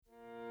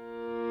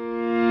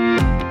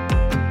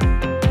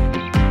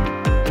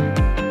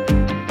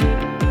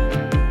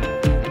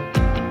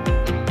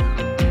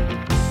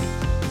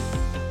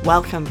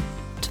Welcome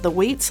to the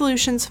Weight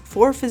Solutions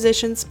for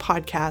Physicians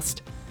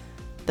podcast,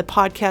 the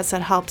podcast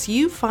that helps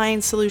you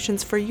find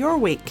solutions for your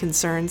weight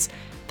concerns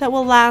that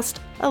will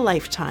last a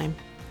lifetime.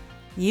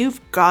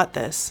 You've got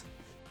this.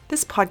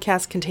 This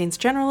podcast contains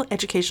general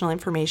educational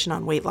information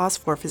on weight loss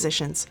for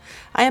physicians.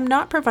 I am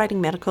not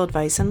providing medical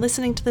advice, and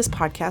listening to this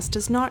podcast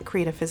does not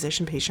create a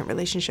physician-patient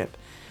relationship.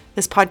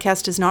 This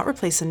podcast does not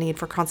replace the need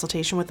for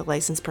consultation with a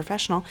licensed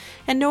professional,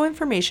 and no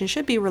information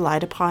should be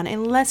relied upon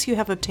unless you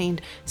have obtained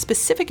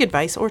specific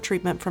advice or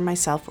treatment from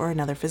myself or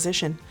another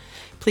physician.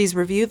 Please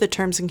review the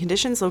terms and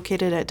conditions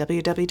located at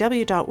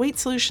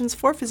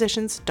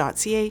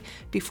www.weightsolutionsforphysicians.ca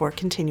before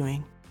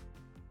continuing.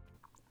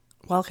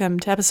 Welcome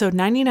to episode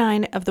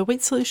 99 of the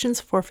Weight Solutions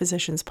for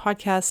Physicians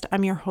podcast.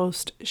 I'm your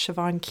host,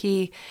 Siobhan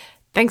Key.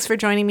 Thanks for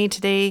joining me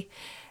today.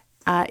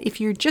 If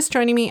you're just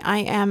joining me, I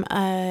am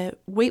a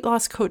weight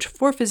loss coach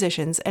for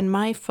physicians, and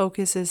my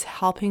focus is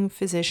helping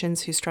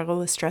physicians who struggle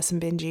with stress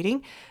and binge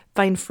eating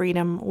find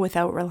freedom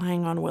without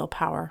relying on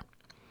willpower.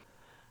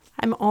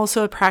 I'm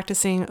also a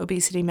practicing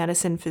obesity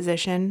medicine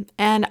physician,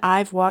 and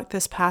I've walked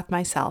this path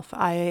myself.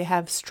 I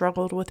have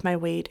struggled with my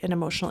weight and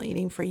emotional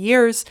eating for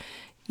years,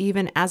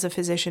 even as a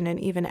physician and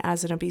even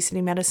as an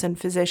obesity medicine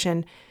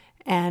physician.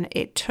 And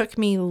it took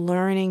me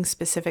learning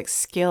specific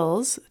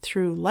skills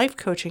through life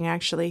coaching,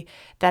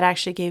 that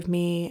actually gave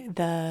me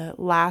the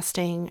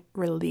lasting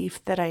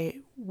relief that I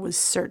was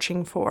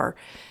searching for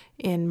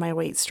in my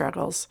weight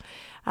struggles.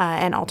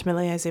 And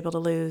ultimately, I was able to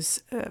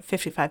lose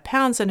 55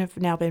 pounds and have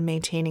now been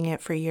maintaining it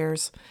for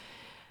years.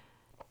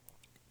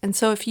 And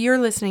so if you're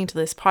listening to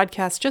this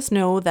podcast, just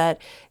know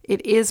that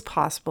it is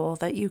possible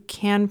that you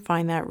can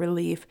find that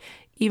relief,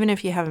 even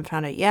if you haven't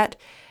found it yet.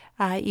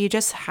 You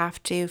just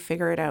have to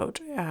figure it out,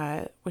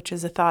 which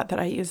is a thought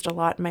that I used a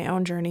lot in my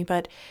own journey,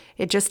 but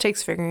it just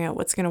takes figuring out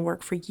what's going to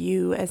work for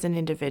you as an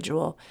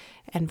individual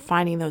and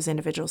finding those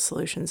individual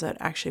solutions that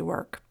actually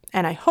work.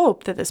 And I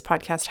hope that this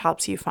podcast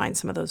helps you find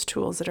some of those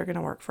tools that are going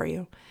to work for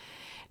you.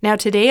 Now,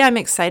 today I'm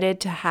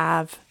excited to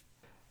have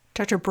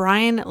Dr.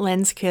 Brian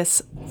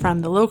Lenzkes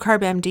from the Low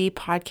Carb MD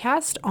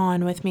podcast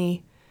on with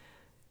me.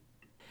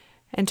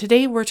 And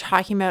today we're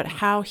talking about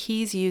how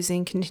he's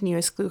using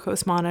continuous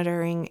glucose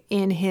monitoring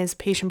in his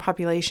patient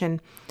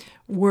population,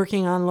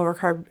 working on lower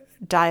carb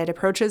diet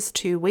approaches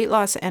to weight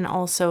loss and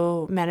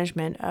also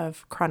management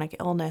of chronic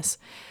illness.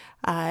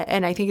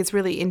 And I think it's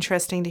really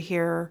interesting to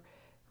hear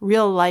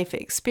real life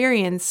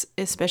experience,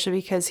 especially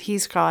because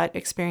he's got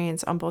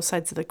experience on both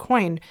sides of the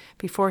coin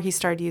before he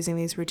started using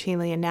these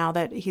routinely and now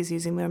that he's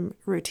using them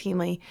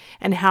routinely,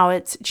 and how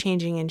it's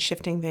changing and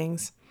shifting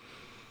things.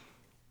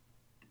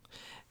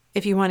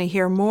 If you want to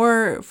hear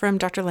more from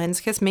Dr.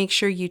 Lenzkes, make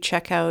sure you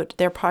check out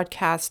their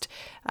podcast,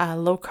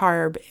 Low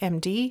Carb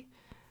MD,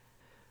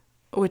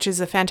 which is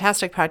a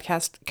fantastic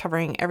podcast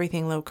covering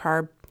everything low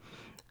carb,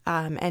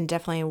 and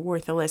definitely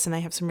worth a listen.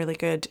 They have some really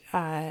good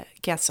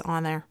guests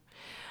on there.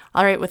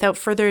 All right, without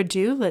further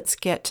ado, let's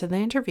get to the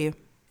interview.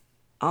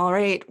 All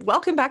right,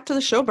 welcome back to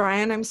the show,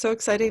 Brian. I'm so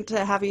excited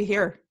to have you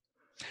here.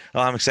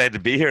 Well, I'm excited to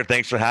be here.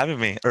 Thanks for having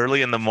me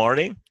early in the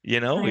morning. We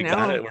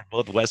got it. We're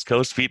both West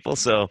Coast people,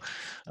 so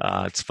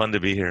it's fun to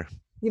be here.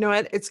 You know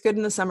what? It's good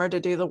in the summer to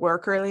do the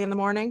work early in the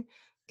morning,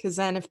 because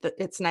then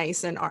it's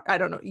nice, and I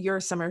don't know, your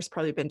summer's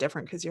probably been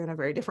different because you're in a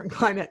very different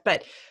climate,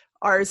 but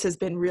ours has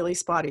been really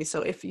spotty.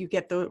 So if you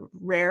get the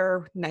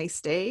rare nice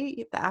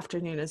day, the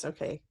afternoon is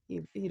okay.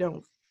 You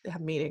don't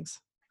have meetings.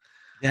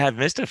 Yeah, I've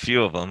missed a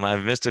few of them.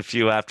 I've missed a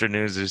few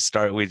afternoons. We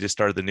just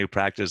started the new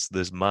practice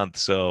this month.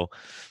 So,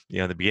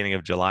 the beginning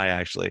of July,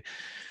 actually.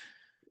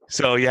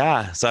 So,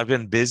 yeah, so I've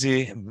been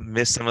busy,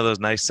 missed some of those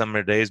nice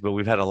summer days, but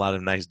we've had a lot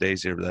of nice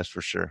days here, that's for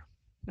sure.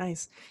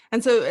 Nice.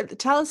 And so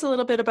tell us a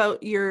little bit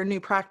about your new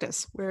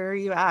practice. Where are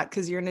you at?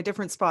 Because you're in a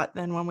different spot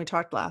than when we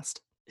talked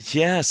last.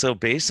 Yeah, so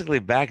basically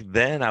back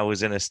then I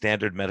was in a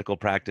standard medical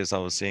practice. I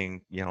was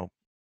seeing,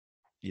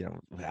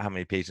 how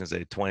many patients a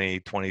day? 20,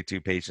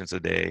 22 patients a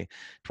day,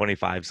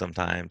 25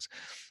 sometimes.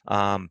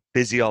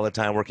 Busy all the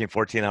time, working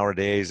 14-hour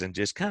days and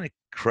just kind of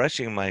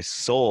crushing my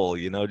soul,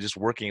 just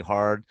working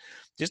hard,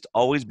 just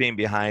always being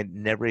behind,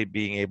 never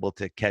being able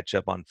to catch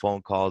up on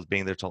phone calls,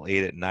 being there till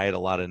 8 at night, a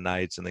lot of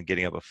nights, and then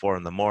getting up at 4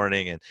 in the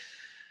morning. And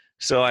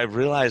so I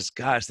realized,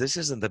 gosh, this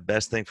isn't the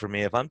best thing for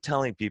me. If I'm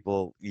telling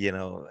people,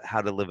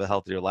 how to live a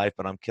healthier life,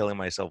 but I'm killing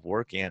myself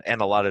working,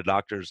 and a lot of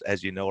doctors,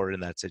 as you know, are in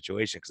that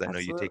situation because I know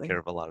you take care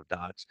of a lot of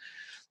docs.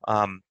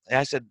 And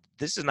I said,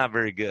 this is not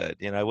very good.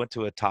 I went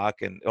to a talk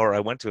I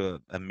went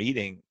to a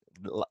meeting,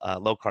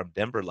 Low Carb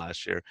Denver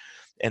last year,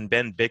 and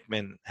Ben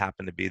Bickman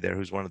happened to be there,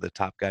 who's one of the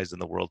top guys in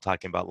the world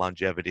talking about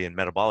longevity and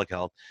metabolic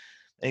health.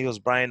 And he goes,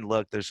 Brian,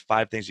 look, there's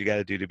 5 things you got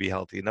to do to be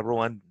healthy. Number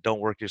 1, don't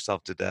work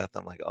yourself to death.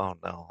 I'm like, oh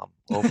no, I'm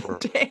over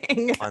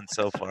one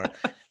so far.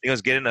 He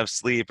goes, get enough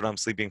sleep, and I'm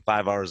sleeping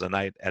 5 hours a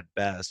night at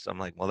best. I'm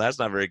like, well, that's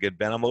not very good,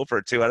 Ben. I'm over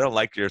it too. I don't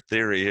like your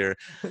theory here.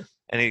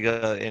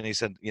 And he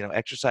said,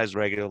 exercise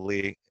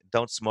regularly,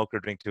 don't smoke or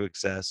drink to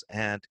excess,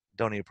 and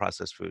don't eat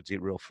processed foods,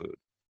 eat real food.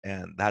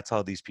 And that's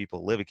how these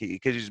people live,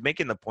 because he's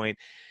making the point,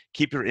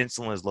 keep your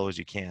insulin as low as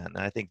you can. And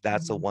I think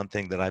that's the Mhm. one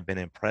thing that I've been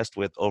impressed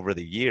with over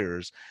the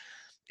years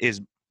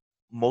is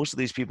most of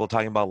these people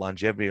talking about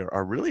longevity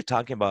are really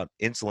talking about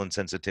insulin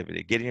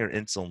sensitivity, getting your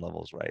insulin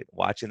levels right,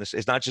 watching this.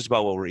 It's not just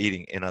about what we're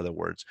eating, in other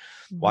words,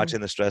 Mhm.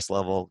 watching the stress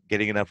level,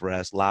 getting enough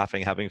rest,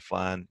 laughing, having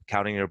fun,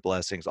 counting your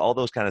blessings. All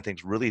those kind of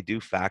things really do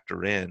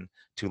factor in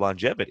to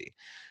longevity.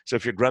 So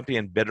if you're grumpy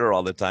and bitter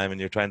all the time and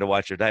you're trying to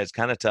watch your diet, it's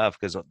kind of tough,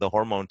 because the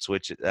hormone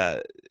switch,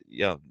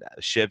 you know,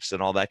 shifts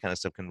and all that kind of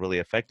stuff can really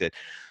affect it.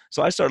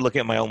 So I started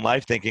looking at my own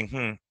life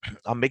thinking,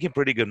 I'm making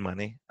pretty good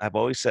money. I've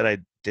always said I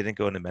didn't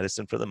go into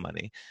medicine for the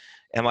money.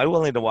 Am I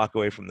willing to walk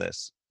away from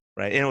this?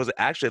 Right. And it was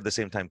actually at the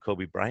same time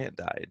Kobe Bryant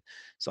died.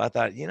 So I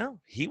thought,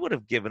 he would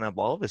have given up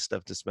all of his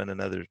stuff to spend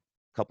another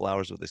couple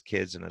hours with his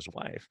kids and his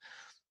wife.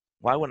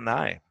 Why wouldn't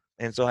I?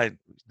 And so I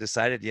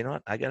decided, you know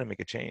what, I got to make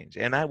a change,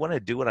 and I want to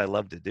do what I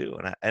love to do.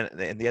 And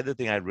the other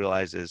thing I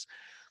realized is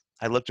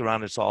I looked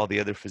around and saw all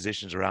the other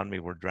physicians around me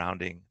were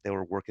drowning. They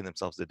were working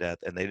themselves to death,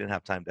 and they didn't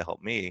have time to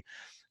help me.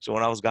 So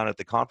when I was gone at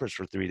the conference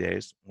for 3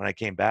 days, when I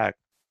came back,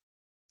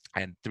 I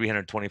had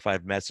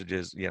 325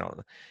 messages.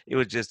 It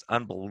was just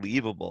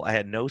unbelievable. I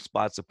had no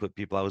spots to put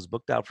people. I was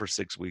booked out for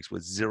 6 weeks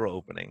with zero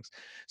openings.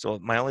 So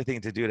my only thing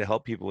to do to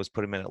help people was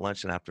put them in at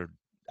lunch and after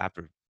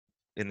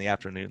in the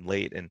afternoon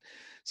late. And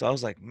so I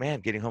was like, man,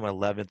 getting home at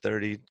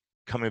 11:30,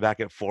 coming back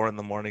at 4 in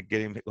the morning,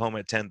 getting home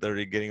at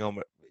 10:30, getting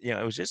home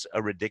it was just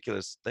a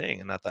ridiculous thing.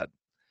 And I thought,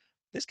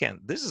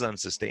 this is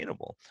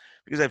unsustainable,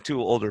 because I have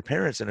two older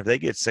parents, and if they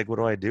get sick, what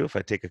do I do if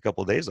I take a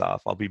couple of days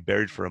off? I'll be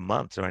buried for a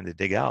month trying to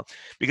dig out,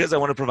 because I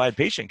want to provide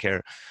patient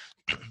care.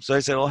 So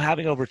I said, well,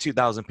 having over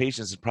 2,000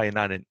 patients is probably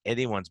not in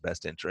anyone's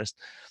best interest.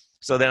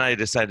 So then I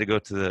decided to go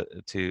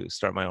to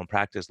start my own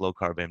practice, Low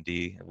Carb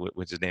MD,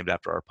 which is named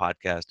after our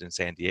podcast, in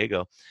San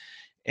Diego.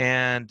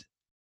 And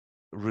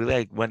really,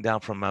 I went down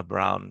from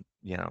around,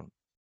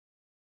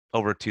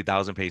 over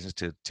 2,000 patients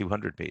to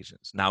 200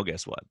 patients. Now,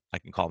 guess what? I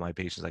can call my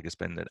patients. I can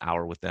spend an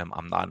hour with them.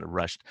 I'm not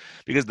rushed,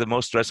 because the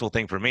most stressful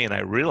thing for me, and I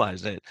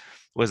realized it,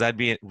 was I'd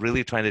be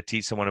really trying to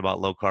teach someone about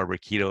low carb or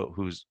keto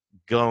who's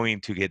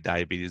going to get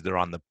diabetes. They're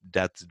on the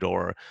death's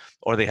door,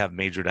 or they have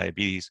major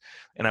diabetes.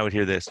 And I would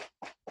hear this,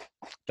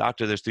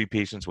 doctor, there's 3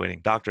 patients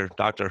waiting. Doctor,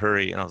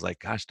 hurry. And I was like,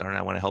 gosh darn it,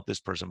 I want to help this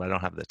person, but I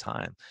don't have the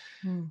time.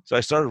 Mm. So I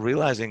started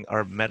realizing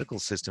our medical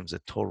system's a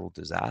total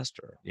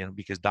disaster,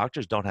 because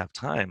doctors don't have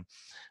time.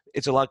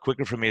 It's a lot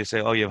quicker for me to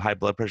say, oh, you have high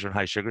blood pressure and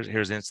high sugars.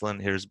 Here's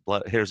insulin. Here's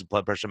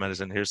blood pressure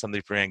medicine. Here's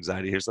something for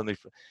anxiety. Here's something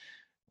for.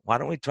 Why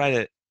don't we try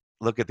to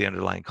look at the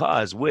underlying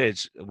cause?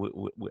 Which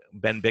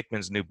Ben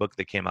Bickman's new book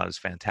that came out is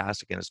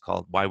fantastic, and it's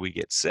called Why We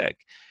Get Sick.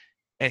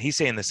 And he's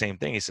saying the same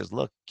thing. He says,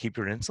 look, keep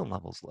your insulin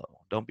levels low.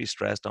 Don't be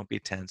stressed. Don't be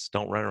tense.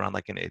 Don't run around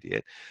like an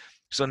idiot.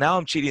 So now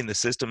I'm cheating the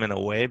system in a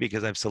way,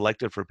 because I've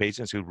selected for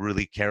patients who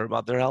really care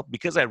about their health,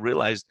 because I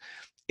realized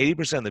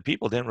 80% of the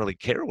people didn't really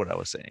care what I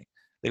was saying.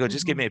 They go,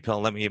 just give Mhm. me a pill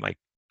and let me eat my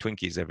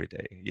Twinkies every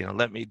day.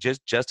 Let me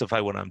just justify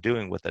what I'm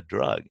doing with a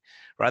drug,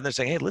 rather than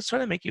saying, hey, let's try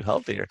to make you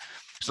healthier.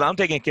 So I'm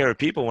taking care of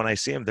people. When I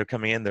see them, they're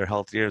coming in, they're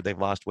healthier, they've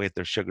lost weight,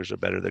 their sugars are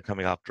better, they're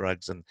coming off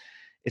drugs. And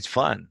it's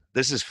fun.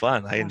 This is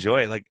fun. I Yeah.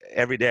 enjoy it. Like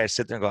every day I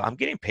sit there and go, I'm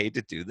getting paid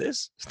to do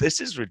this. This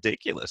is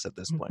ridiculous at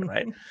this point,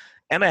 right?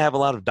 And I have a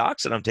lot of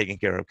docs that I'm taking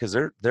care of, because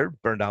they're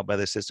burned out by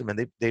the system,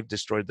 and they've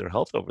destroyed their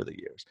health over the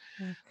years.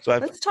 Yeah. So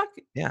I've Let's talk.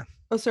 yeah.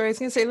 Oh, sorry. I was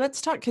going to say,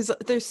 let's talk, because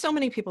there's so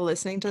many people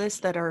listening to this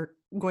that are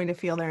going to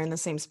feel they're in the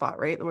same spot,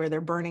 right? Where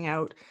they're burning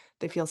out,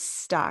 they feel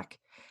stuck.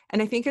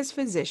 And I think as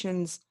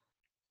physicians,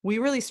 we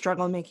really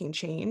struggle making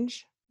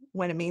change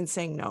when it means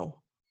saying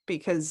no,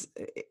 because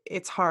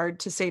it's hard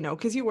to say no,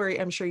 because you worry.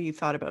 I'm sure you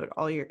thought about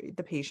all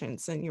the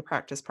patients and your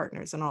practice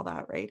partners and all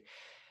that, right?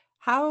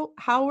 How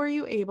were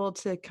you able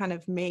to kind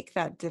of make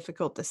that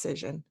difficult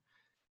decision?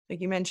 Like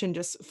you mentioned,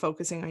 just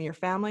focusing on your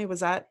family. Was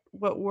that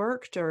what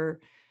worked, or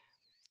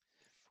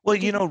Well,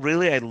 did you?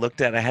 really, I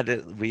had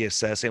to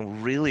reassess,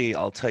 and really,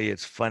 I'll tell you,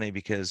 it's funny,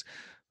 because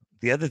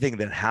the other thing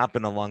that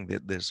happened along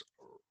this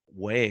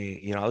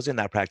way, I was in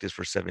that practice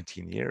for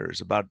 17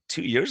 years. About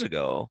 2 years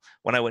ago,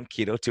 when I went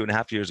keto,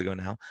 2.5 years ago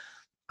now,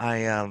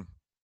 I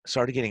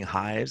started getting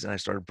hives, and I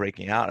started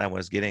breaking out. I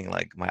was getting,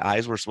 like, my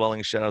eyes were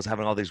swelling shut. I was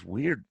having all these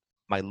weird,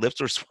 my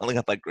lips were swelling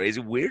up like crazy,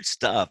 weird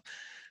stuff.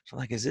 So I'm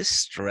like, is this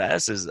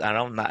stress?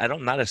 I'm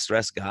not a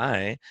stressed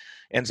guy.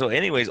 And so,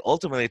 anyways,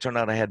 ultimately it turned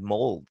out I had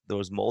mold. There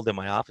was mold in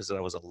my office that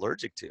I was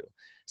allergic to.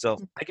 So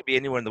I could be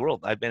anywhere in the world.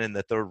 I've been in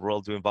the third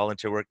world doing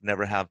volunteer work,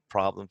 never have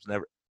problems,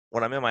 never.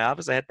 When I'm in my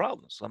office, I had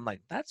problems. So I'm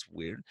like, that's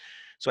weird.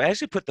 So I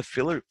actually put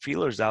the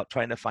feelers out,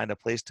 trying to find a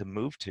place to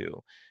move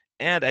to.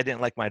 And I didn't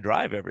like my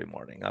drive every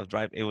morning. I was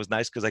driving. It was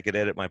nice because I could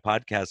edit my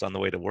podcast on the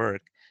way to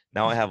work.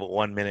 Now I have a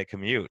 1 minute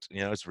commute.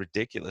 It's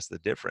ridiculous, the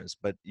difference.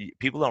 But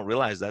people don't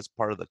realize that's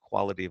part of the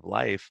quality of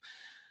life,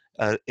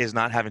 is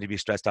not having to be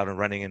stressed out and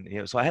running.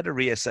 And so I had to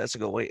reassess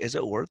and go, wait, is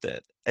it worth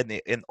it?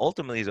 And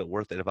ultimately, is it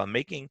worth it? If I'm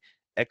making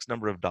X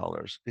number of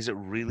dollars, is it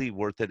really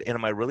worth it? And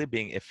am I really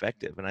being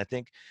effective? And I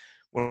think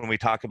when we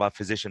talk about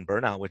physician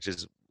burnout, which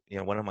is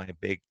one of my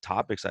big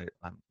topics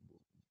I'm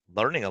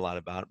learning a lot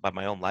about by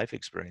my own life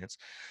experience.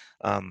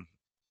 Um,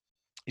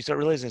 you start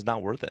realizing it's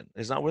not worth it.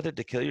 It's not worth it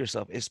to kill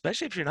yourself,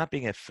 especially if you're not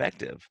being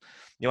effective.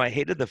 I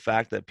hated the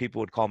fact that people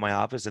would call my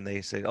office and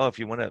they say, "Oh, if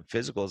you want to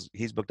physicals,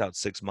 he's booked out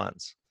 6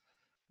 months."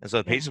 And so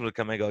the Yeah. patient would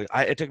come and go,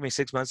 "It took me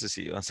 6 months to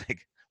see you." I was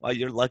like, "Well,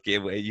 you're lucky.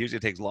 It usually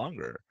takes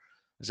longer."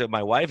 So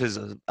my wife is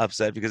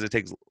upset because it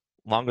takes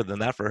longer than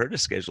that for her to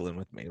schedule in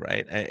with me,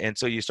 right? And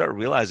so you start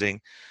realizing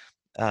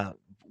uh,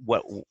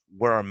 what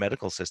where our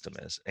medical system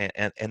is,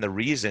 and the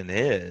reason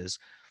is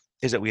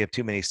that we have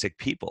too many sick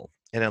people.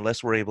 And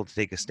unless we're able to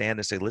take a stand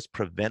and say, let's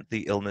prevent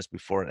the illness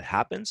before it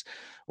happens,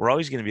 we're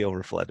always going to be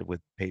overflooded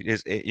with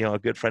patients. A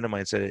good friend of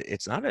mine said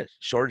it's not a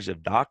shortage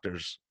of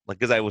doctors, like,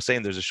 because I was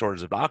saying there's a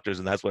shortage of doctors,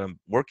 and that's why I'm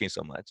working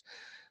so much.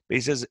 But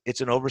he says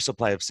it's an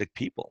oversupply of sick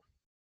people.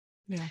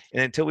 Yeah.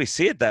 And until we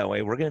see it that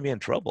way, we're going to be in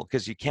trouble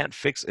because you can't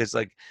fix it's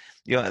like,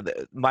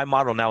 my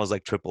model now is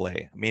like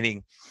AAA,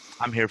 meaning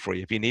I'm here for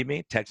you. If you need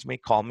me, text me,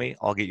 call me,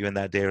 I'll get you in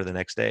that day or the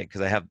next day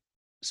because I have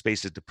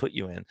spaces to put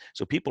you in.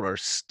 So people are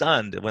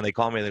stunned when they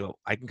call me. They go,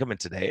 "I can come in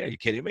today? Are you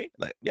kidding me?"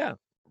 Like, yeah.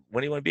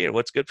 When do you want to be here?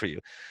 What's good for you?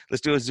 Let's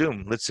do a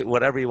Zoom. Let's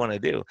whatever you want to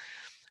do.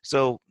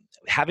 So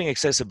having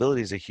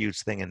accessibility is a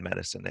huge thing in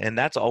medicine, and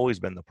that's always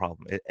been the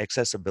problem,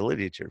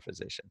 accessibility to your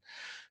physician.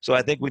 So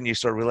I think when you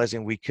start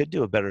realizing we could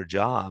do a better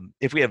job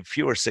if we have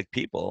fewer sick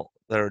people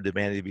that are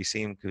demanding to be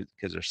seen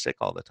because they're sick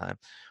all the time,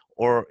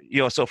 or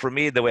so for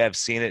me the way I've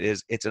seen it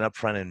is it's an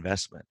upfront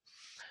investment,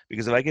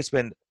 because if I could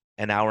spend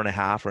an hour and a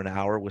half or an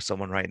hour with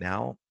someone right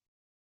now,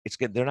 it's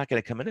good. They're not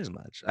going to come in as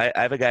much. I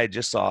have a guy I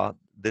just saw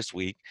this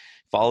week,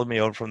 followed me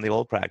over from the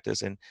old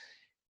practice, and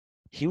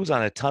he was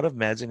on a ton of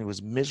meds and he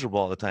was miserable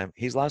all the time.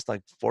 He's lost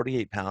like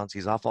 48 pounds.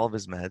 He's off all of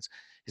his meds.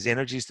 His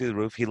energy's through the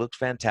roof. He looks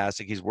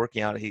fantastic. He's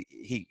working out.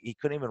 He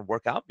couldn't even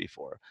work out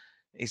before.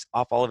 He's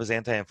off all of his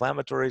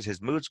anti-inflammatories.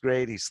 His mood's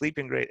great. He's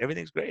sleeping great.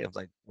 Everything's great. I was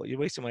like, "Well, you're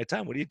wasting my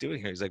time. What are you doing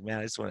here?" He's like,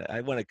 "Man,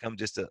 I want to come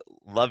just to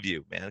love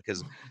you, man,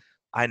 because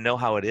I know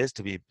how it is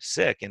to be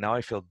sick, and now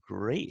I feel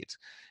great."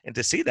 And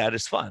to see that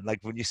is fun. Like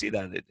when you see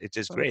that, it's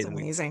just That's great. And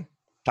we amazing.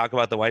 talk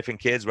about the wife and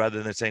kids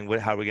rather than saying,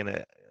 how are we going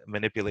to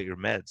manipulate your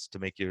meds to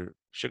make your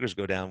sugars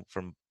go down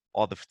from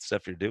all the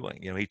stuff you're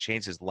doing? He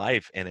changed his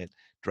life, and it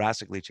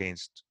drastically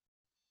changed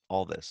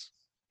all this.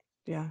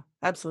 Yeah,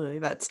 absolutely.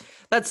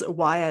 That's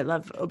why I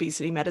love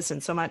obesity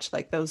medicine so much,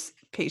 like those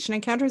patient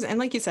encounters. And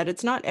like you said,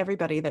 it's not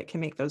everybody that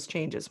can make those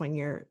changes when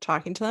you're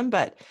talking to them,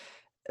 but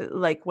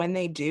like when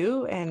they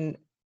do, and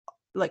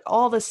like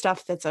all the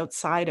stuff that's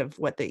outside of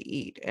what they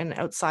eat and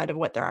outside of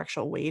what their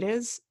actual weight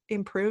is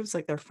improves,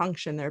 like their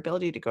function, their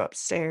ability to go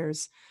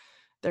upstairs,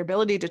 their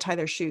ability to tie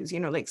their shoes,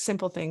 like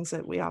simple things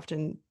that we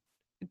often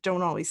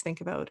don't always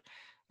think about.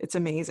 It's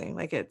amazing.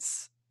 Like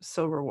it's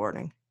so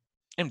rewarding.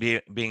 And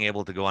being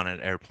able to go on an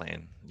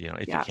airplane,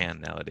 if you Yeah. can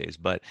nowadays.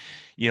 But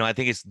I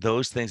think it's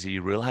those things that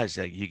you realize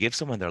that you give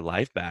someone their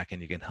life back and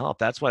you can help.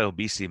 That's why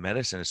obesity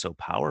medicine is so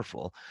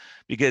powerful,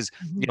 because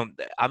Mhm.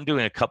 I'm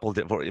doing a couple of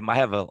different. I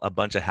have a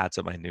bunch of hats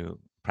at my new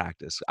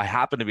practice. I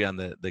happen to be on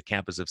the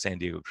campus of San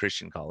Diego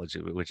Christian College,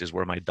 which is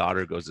where my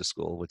daughter goes to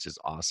school, which is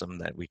awesome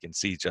that we can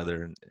see each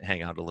other and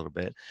hang out a little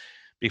bit.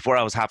 Before,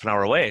 I was half an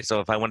hour away, so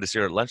if I wanted to see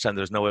her at lunchtime,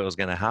 there's no way it was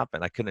going to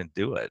happen. I couldn't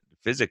do it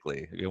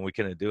physically. We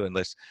couldn't do it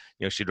unless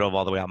she drove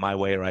all the way out my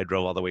way or I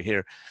drove all the way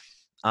here.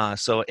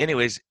 So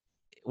anyways,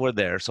 we're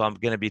there. So I'm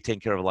going to be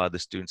taking care of a lot of the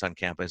students on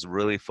campus,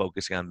 really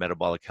focusing on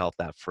metabolic health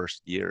that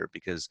first year,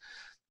 because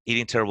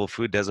eating terrible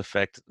food does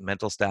affect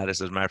mental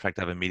status. As a matter of fact,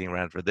 I have a meeting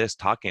around for this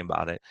talking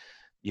about it.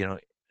 You know,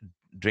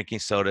 Drinking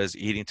sodas,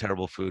 eating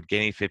terrible food,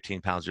 gaining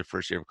 15 pounds your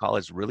first year of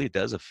college really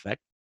does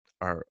affect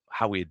our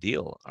how we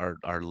deal,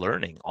 our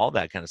learning, all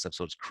that kind of stuff.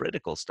 So it's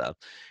critical stuff,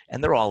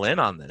 and they're all in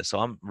on this. So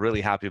I'm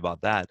really happy about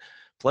that.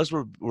 Plus,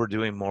 we're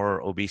doing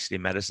more obesity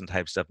medicine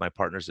type stuff. My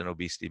partner's an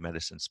obesity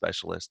medicine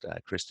specialist,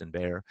 Kristen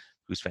Bear,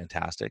 who's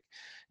fantastic,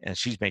 and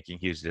she's making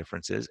huge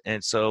differences.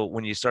 And so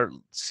when you start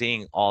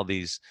seeing all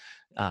these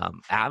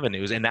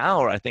avenues, and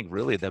now I think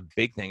really the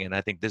big thing, and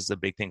I think this is the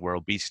big thing where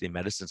obesity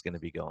medicine is going to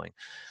be going,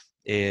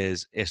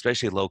 is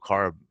especially low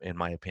carb, in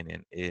my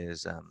opinion,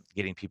 is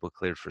getting people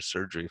cleared for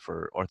surgery,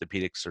 for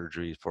orthopedic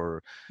surgery,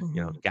 for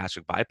Mhm.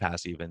 gastric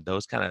bypass, even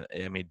those kind of,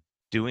 I mean,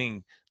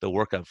 doing the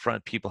work up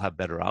front, people have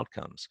better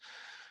outcomes.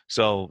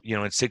 So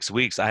in 6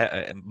 weeks,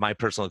 my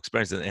personal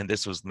experience, and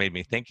this was made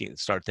me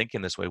start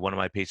thinking this way. One of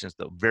my patients,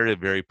 though, very,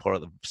 very poor,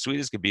 the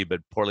sweetest could be, but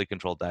poorly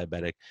controlled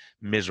diabetic,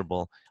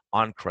 miserable,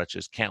 on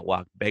crutches, can't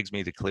walk, begs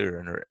me to clear her,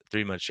 and her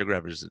 3 month sugar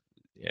average is,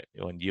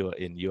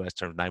 in US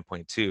terms,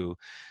 9.2.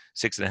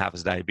 6.5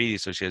 is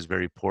diabetes, so she has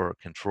very poor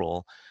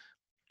control.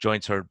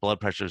 Joints hurt, blood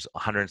pressure is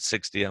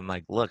 160. I'm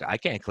like, look, I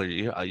can't clear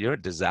you. You're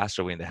a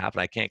disaster waiting to happen.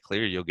 I can't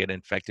clear you. You'll get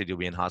infected. You'll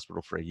be in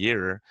hospital for a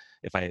year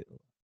if I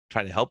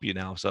try to help you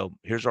now. So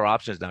here's our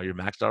options now. You're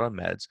maxed out on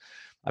meds.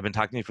 I've been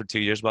talking to you for 2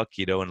 years about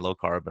keto and low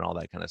carb and all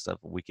that kind of stuff.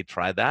 We could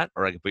try that,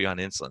 or I could put you on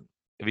insulin.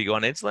 If you go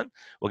on insulin,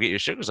 we'll get your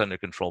sugars under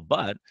control,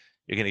 but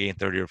you're going to gain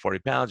 30 or 40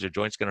 pounds. Your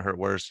joints going to hurt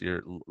worse.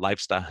 Your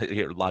lifestyle,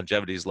 your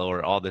longevity is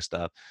lower, all this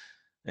stuff.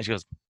 And she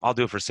goes, I'll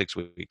do it for 6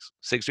 weeks.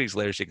 6 weeks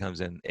later, she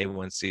comes in,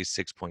 A1C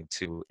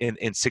 6.2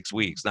 in 6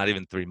 weeks, not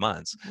even 3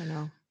 months. I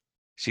know.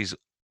 She's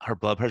her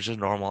blood pressure is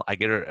normal. I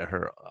get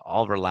her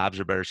all of her labs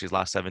are better. She's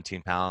lost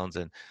 17 pounds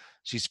and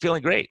she's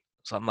feeling great.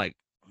 So I'm like,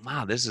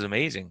 wow, this is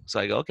amazing. So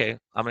I go, okay,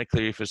 I'm gonna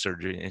clear you for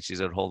surgery. And she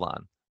said, hold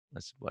on.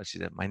 That's what she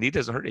said. My knee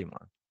doesn't hurt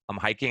anymore. I'm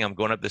hiking. I'm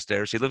going up the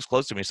stairs. She lives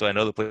close to me, so I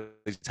know the place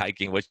she's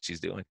hiking, what she's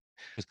doing.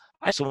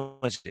 I have so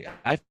much.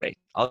 I break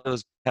all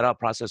those cut out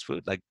processed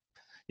food, like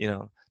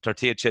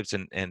tortilla chips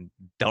and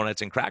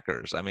donuts and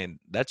crackers. I mean,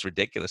 that's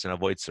ridiculous. And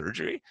avoid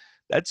surgery.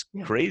 That's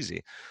Yeah.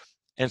 crazy.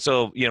 And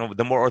so,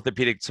 the more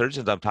orthopedic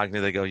surgeons I'm talking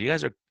to, they go, you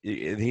guys are,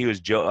 he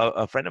was Joe,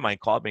 a friend of mine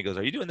called me, goes,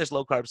 are you doing this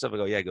low carb stuff? I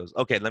go, yeah. He goes,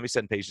 okay, let me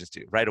send patients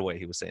to you right away.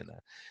 He was saying that.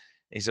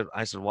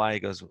 I said, why? He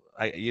goes,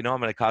 I'm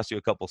going to cost you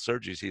a couple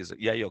surgeries. He said,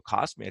 yeah, you'll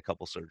cost me a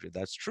couple surgeries.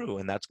 That's true.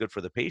 And that's good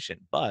for the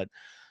patient. But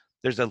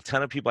there's a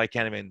ton of people I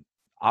can't even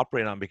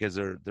operate on because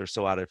they're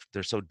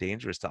so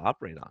dangerous to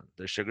operate on.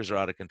 Their sugars are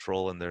out of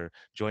control and their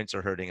joints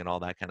are hurting and all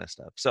that kind of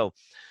stuff. So,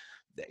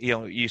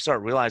 you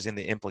start realizing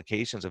the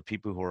implications of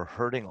people who are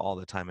hurting all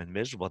the time and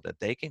miserable, that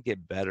they can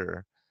get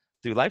better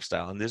through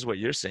lifestyle. And this is what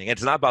you're saying.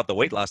 It's not about the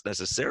weight loss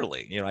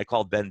necessarily. I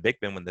called Ben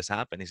Bickman when this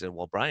happened. He said,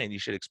 well, Brian, you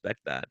should expect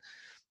that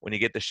when you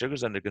get the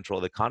sugars under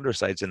control, the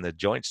chondrocytes in the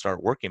joints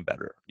start working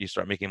better. You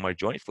start making more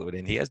joint fluid,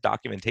 and he has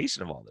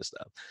documentation of all this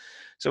stuff.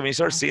 So when you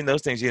start seeing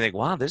those things, you think,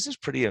 wow, this is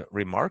pretty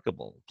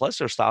remarkable. Plus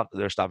they're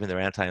stopping their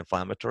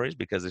anti-inflammatories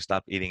because they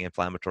stop eating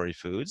inflammatory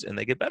foods and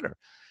they get better.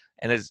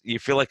 And you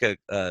feel like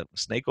a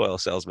snake oil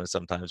salesman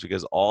sometimes,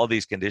 because all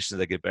these conditions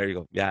that get better, you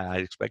go, yeah, I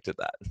expected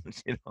that.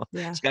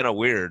 Yeah. It's kind of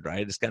weird,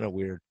 right? It's kind of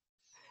weird.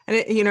 And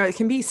it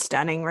can be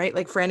stunning, right?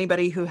 Like for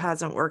anybody who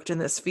hasn't worked in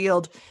this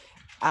field,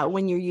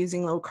 when you're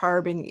using low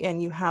carb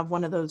and you have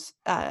one of those,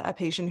 a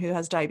patient who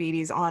has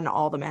diabetes on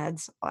all the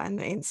meds on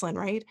insulin,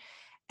 right?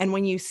 And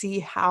when you see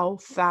how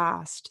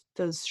fast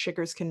those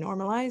sugars can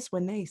normalize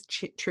when they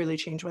truly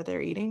change what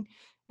they're eating,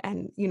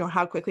 and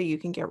how quickly you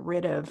can get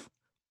rid of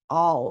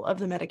all of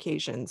the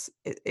medications,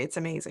 it's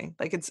amazing.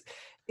 Like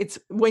it's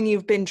when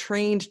you've been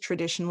trained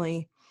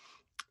traditionally,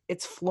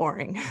 it's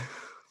flooring.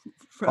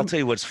 I'll From tell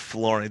you what's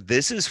flooring.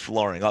 This is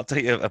flooring. I'll tell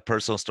you a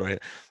personal story.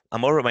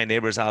 I'm over at my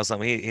neighbor's house.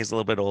 He's a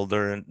little bit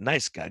older and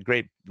nice guy,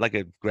 great, like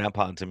a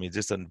grandpa to me,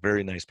 just a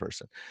very nice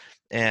person.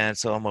 And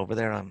so I'm over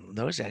there. I'm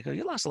noticing. I go,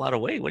 you lost a lot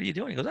of weight. What are you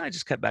doing? He goes, I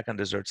just cut back on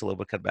desserts a little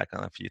bit, cut back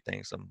on a few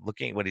things. I'm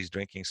looking at what he's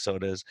drinking,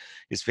 sodas.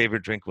 His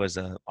favorite drink was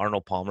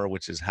Arnold Palmer,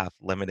 which is half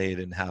lemonade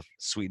and half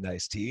sweetened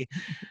iced tea.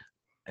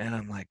 And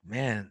I'm like,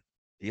 man,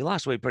 you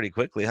lost weight pretty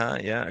quickly, huh?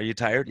 Yeah. Are you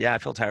tired? Yeah, I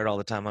feel tired all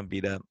the time. I'm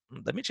beat up.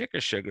 Let me check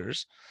your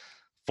sugars.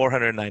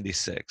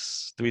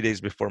 496, 3 days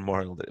before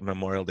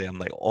Memorial Day. I'm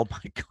like, oh my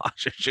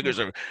gosh, your sugars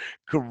are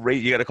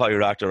great. You got to call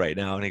your doctor right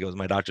now. And he goes,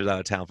 my doctor's out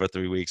of town for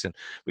 3 weeks. And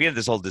we had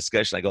this whole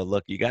discussion. I go,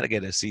 look, you got to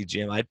get a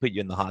CGM. I'd put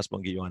you in the hospital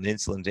and get you on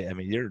insulin. I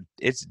mean,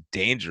 it's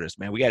dangerous,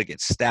 man. We got to get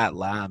stat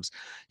labs.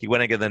 He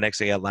went and get the next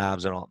day at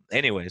labs and all.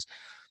 Anyways,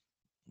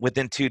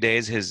 within 2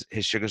 days, his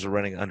sugars were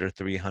running under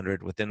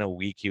 300. Within a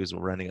week, he was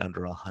running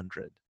under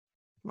 100.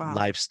 Wow.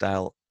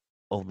 Lifestyle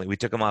only. We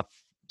took him off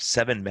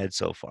 7 meds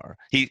so far.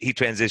 He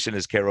transitioned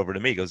his care over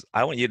to me. He goes,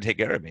 I want you to take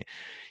care of me.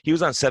 He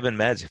was on 7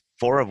 meds,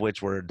 4 of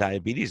which were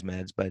diabetes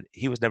meds, but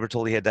he was never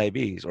told he had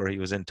diabetes, or he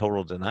was in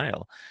total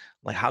denial.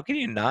 Like, how can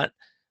you not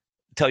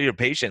tell your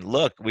patient,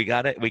 look, we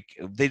got it.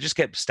 They just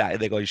kept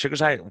they go, your sugar's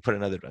high, we'll put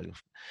another drug.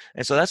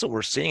 And so that's what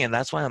we're seeing. And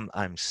that's why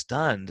I'm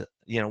stunned,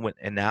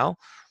 and now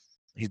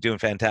he's doing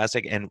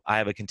fantastic. And I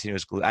have a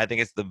continuous I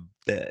think it's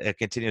a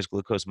continuous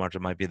glucose monitor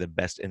might be the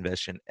best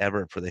invention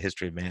ever for the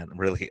history of man.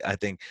 Really, I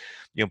think,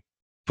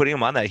 putting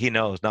him on that, he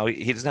knows now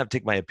he doesn't have to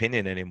take my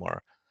opinion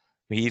anymore.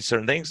 He eats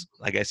certain things,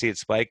 like I see it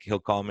spike, he'll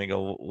call me and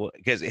go,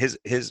 because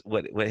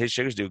what his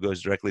sugars do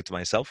goes directly to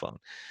my cell phone,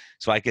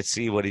 so I could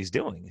see what he's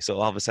doing. So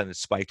all of a sudden it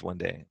spiked one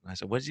day. I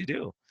said, what did you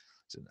do?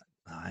 I said,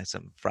 I had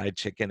some fried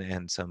chicken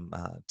and some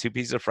 2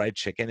 pieces of fried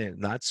chicken, and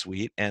not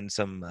sweet, and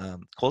some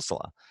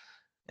coleslaw,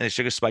 and his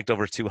sugar spiked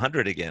over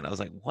 200 again. I was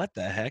like, what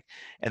the heck?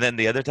 And then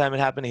the other time it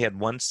happened, he had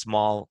one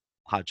small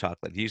hot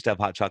chocolate. He used to have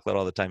hot chocolate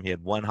all the time. He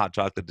had one hot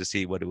chocolate to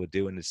see what it would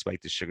do, and it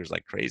spiked his sugars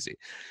like crazy.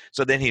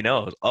 So then he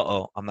knows,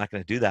 I'm not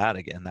going to do that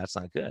again. That's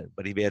not good.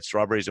 But he had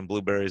strawberries and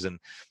blueberries and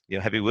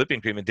heavy whipping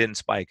cream, and didn't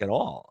spike at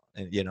all.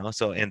 And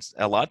so, and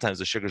a lot of times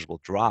the sugars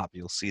will drop.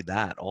 You'll see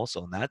that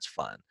also, and that's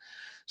fun.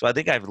 So I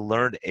think I've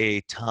learned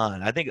a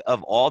ton. I think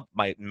of all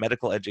my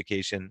medical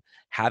education,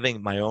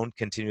 having my own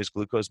continuous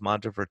glucose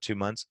monitor for 2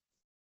 months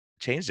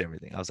changed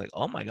everything. I was like,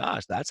 oh my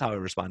gosh, that's how I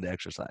respond to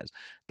exercise.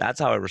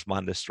 That's how I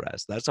respond to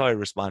stress. That's how I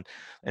respond.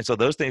 And so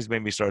those things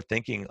made me start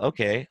thinking,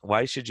 okay,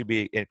 why should you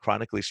be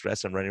chronically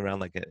stressed and running around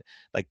like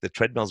the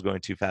treadmill's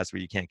going too fast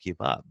where you can't keep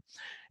up?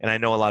 And I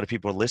know a lot of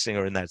people listening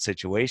are in that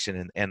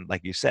situation. And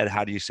like you said,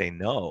 how do you say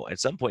no?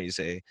 At some point you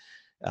say,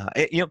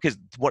 because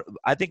what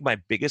I think my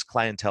biggest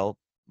clientele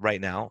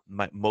right now,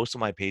 most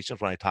of my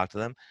patients, when I talk to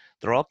them,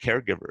 they're all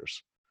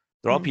caregivers.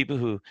 They're all people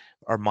who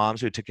are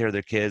moms who took care of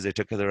their kids, they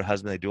took care of their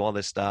husband, they do all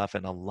this stuff,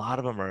 and a lot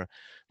of them are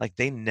like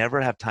they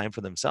never have time for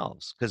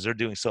themselves because they're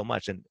doing so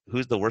much. And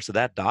who's the worst of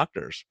that?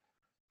 Doctors,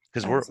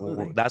 because we're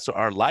Absolutely. that's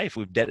our life.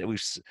 We've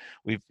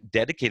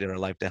dedicated our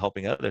life to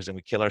helping others, and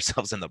we kill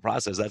ourselves in the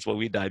process. That's why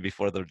we die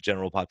before the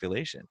general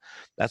population.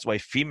 That's why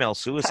female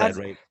suicide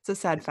rate It's a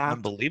sad is fact.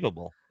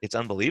 unbelievable. It's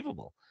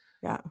unbelievable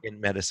Yeah.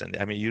 in medicine.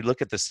 I mean, you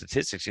look at the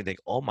statistics, you think,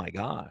 oh my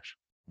gosh.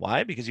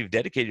 Why? Because you've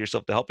dedicated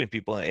yourself to helping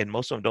people, and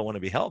most of them don't want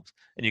to be helped,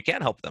 and you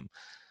can't help them,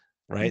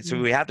 right? So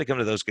Mhm. we have to come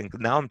to those.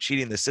 Now I'm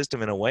cheating the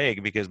system in a way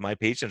because my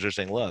patients are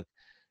saying, "Look,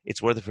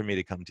 it's worth it for me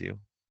to come to you.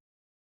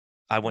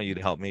 I want you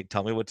to help me.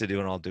 Tell me what to do,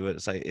 and I'll do it."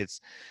 It's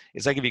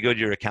like if you go to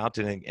your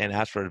accountant and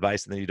ask for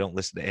advice, and then you don't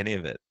listen to any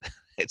of it.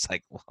 It's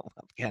like, well,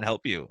 I can't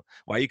help you.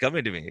 Why are you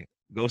coming to me?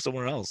 Go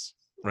somewhere else,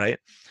 right?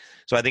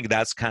 So I think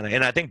that's kind of,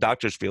 and I think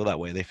doctors feel that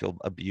way. They feel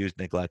abused,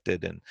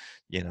 neglected, and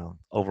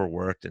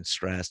overworked and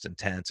stressed and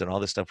tense, and all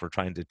this stuff we're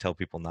trying to tell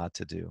people not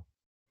to do.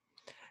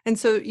 And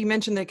so you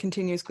mentioned the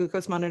continuous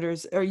glucose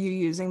monitors. Are you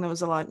using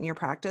those a lot in your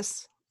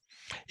practice?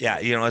 Yeah,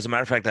 as a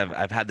matter of fact,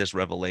 I've had this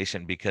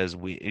revelation because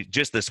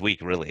just this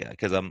week, really,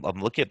 because I'm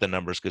looking at the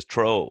numbers because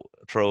Tro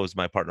is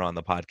my partner on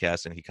the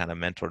podcast, and he kind of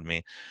mentored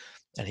me,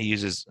 and he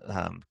uses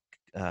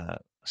uh,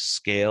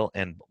 scale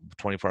and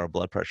 24-hour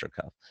blood pressure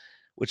cuff,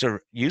 which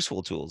are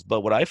useful tools.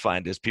 But what I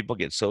find is people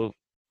get so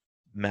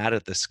mad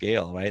at the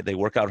scale, right? They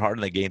work out hard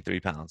and they gain 3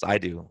 pounds. I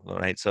do,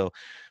 right? So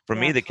for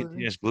Yeah, me, the absolutely.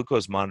 continuous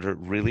glucose monitor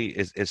really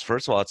is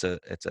first of all, it's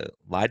a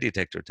lie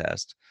detector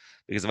test,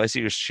 because if I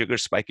see your sugar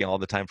spiking all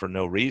the time for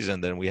no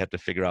reason, then we have to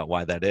figure out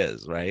why that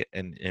is, right?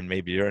 And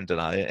maybe you're in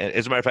denial.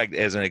 As a matter of fact,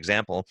 as an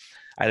example,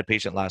 I had a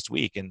patient last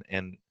week,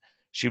 and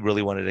she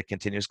really wanted a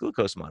continuous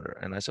glucose monitor,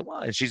 and I said,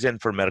 well, and she's in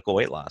for medical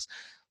weight loss.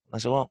 I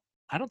said, well,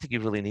 I don't think you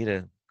really need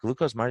a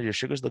glucose monitor. Your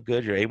sugars look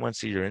good. Your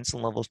A1C, your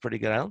insulin level is pretty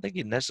good. I don't think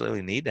you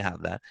necessarily need to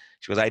have that.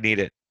 She goes, I need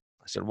it.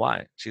 I said,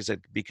 why? She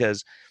said,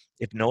 because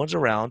if no one's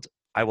around,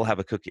 I will have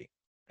a cookie,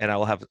 and I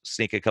will have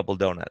sneak a couple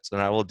donuts,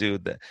 and I will do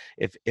the,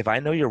 if I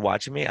know you're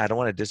watching me, I don't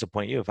want to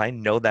disappoint you. If I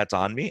know that's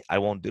on me, I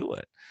won't do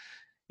it.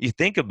 You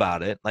think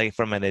about it, like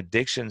from an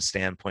addiction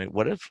standpoint,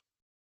 what if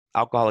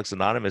Alcoholics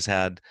Anonymous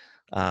had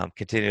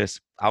continuous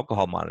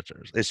alcohol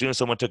monitors? As soon as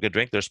someone took a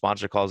drink, their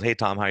sponsor calls, hey,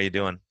 Tom, how are you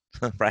doing?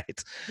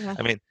 Right? Yeah,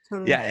 I mean,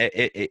 totally. yeah,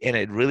 and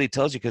it really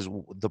tells you, because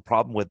the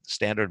problem with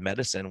standard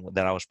medicine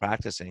that I was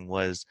practicing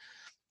was,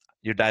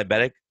 you're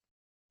diabetic,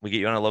 we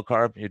get you on a low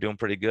carb, you're doing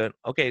pretty good.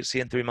 Okay, see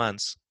you in 3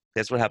 months.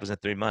 Guess what happens in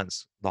 3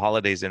 months? The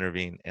holidays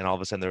intervene, and all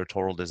of a sudden they're a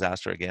total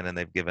disaster again, and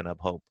they've given up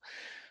hope.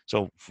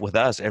 So with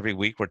us, every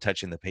week we're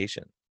touching the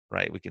patient,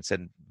 right? We can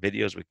send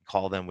videos, we can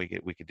call them, we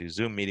could do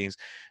Zoom meetings.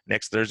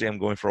 Next Thursday, I'm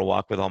going for a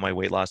walk with all my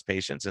weight loss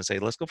patients and say,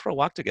 let's go for a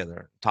walk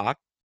together, talk.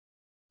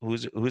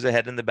 Who's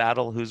ahead in the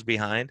battle? Who's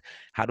behind?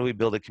 How do we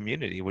build a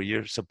community where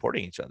you're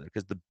supporting each other?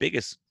 Because the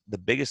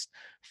biggest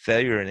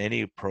failure in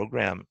any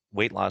program,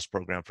 weight loss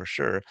program for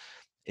sure,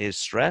 is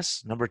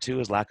stress. Number two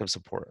is lack of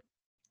support,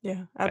 Yeah,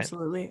 right?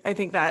 absolutely. I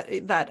think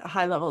that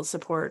high level of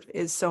support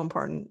is so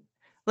important.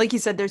 Like you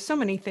said, there's so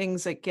many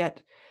things that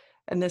get,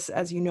 and this,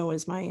 as you know,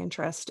 is my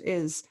interest,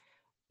 is,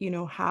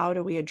 how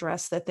do we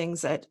address the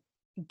things that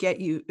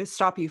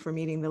stop you from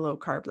eating the low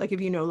carb? Like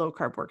if you know low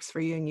carb works for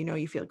you and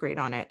you feel great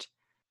on it,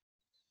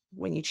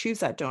 when you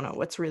choose that donut,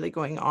 what's really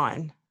going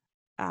on?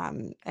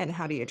 And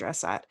how do you address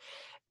that?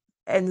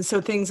 And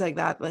so things like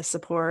that, the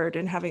support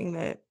and having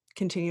the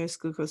continuous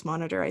glucose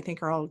monitor, I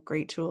think are all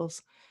great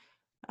tools.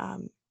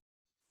 Um,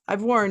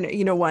 I've worn,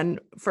 one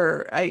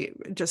I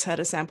just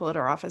had a sample at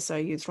our office, so I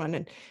used one,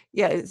 and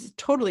yeah, it's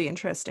totally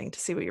interesting to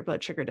see what your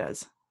blood sugar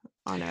does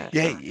on a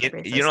Yeah,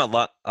 regular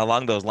basis.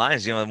 along those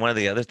lines, one of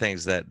the other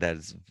things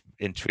that's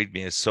intrigued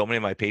me is so many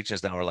of my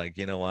patients now are like,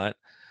 you know what?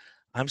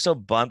 I'm so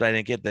bummed I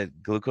didn't get the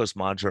glucose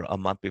monitor a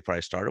month before I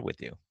started with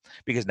you,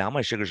 because now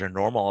my sugars are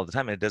normal all the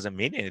time, and it doesn't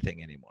mean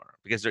anything anymore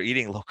because they're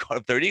eating low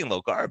carb. They're eating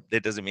low carb.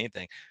 It doesn't mean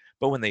anything.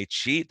 But when they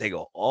cheat, they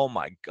go, "Oh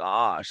my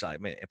gosh!" I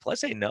mean, plus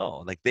they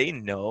know,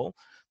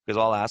 because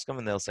I'll ask them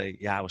and they'll say,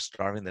 "Yeah, I was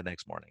starving the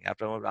next morning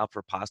after I went out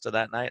for pasta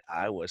that night.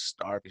 I was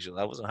starving.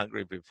 I wasn't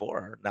hungry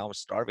before. Now I'm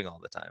starving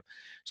all the time."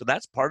 So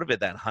that's part of it.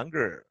 That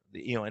hunger,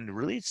 and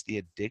really it's the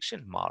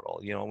addiction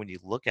model. When you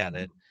look at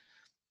Mhm. it,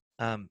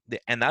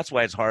 and that's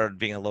why it's hard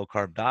being a low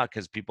carb doc,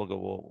 because people go,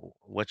 well,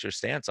 what's your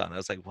stance on it? I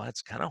was like, well,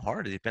 it's kind of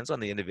hard. It depends on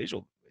the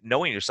individual.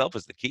 Knowing yourself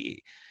is the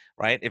key,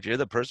 right? If you're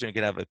the person who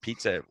can have a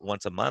pizza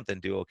once a month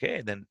and do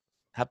okay, then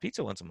have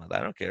pizza once a month. I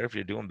don't care if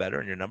you're doing better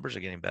and your numbers are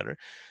getting better.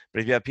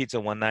 But if you have pizza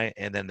one night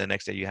and then the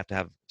next day you have to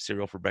have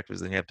cereal for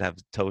breakfast, then you have to have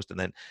toast, and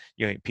then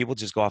people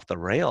just go off the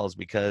rails,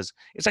 because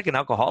it's like an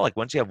alcoholic.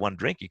 Once you have one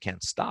drink, you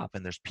can't stop.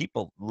 And there's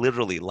people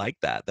literally like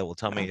that will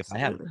tell me, if I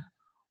have Absolutely.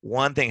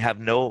 one thing,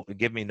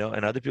 give me no,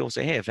 and other people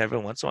say, hey, if every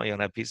once in a while you want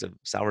to have a piece of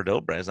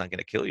sourdough bread, it's not going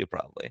to kill you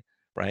probably,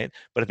 right?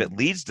 But if Yeah. it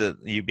leads to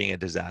you being a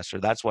disaster,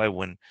 that's why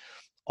when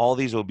all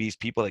these obese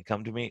people that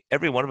come to me,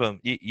 every one of them,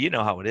 you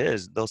know how it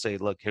is. They'll say,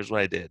 look, here's what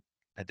I did.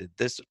 I did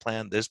this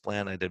plan.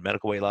 I did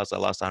medical weight loss. I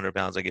lost 100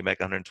 pounds. I gained back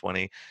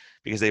 120,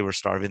 because they were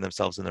starving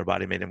themselves and their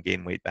body made them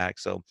gain weight back.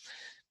 So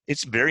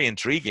it's very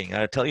intriguing.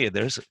 I tell you,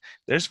 there's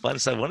fun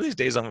stuff. One of these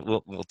days,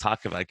 we'll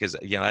talk about, because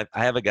I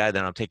have a guy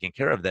that I'm taking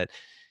care of that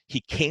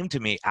he came to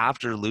me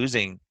after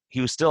losing.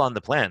 He was still on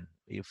the plan,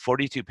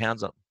 42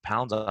 pounds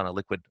on a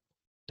liquid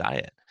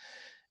diet,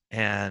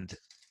 and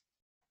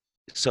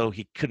so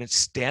he couldn't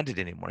stand it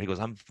anymore. He goes,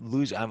 I'm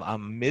losing,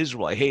 I'm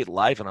miserable. I hate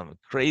life and I'm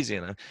crazy.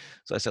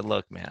 So I said,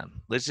 look, man,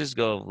 let's just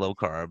go low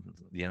carb.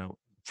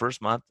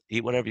 First month,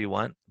 eat whatever you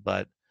want,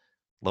 but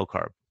low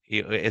carb.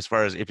 As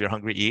far as if you're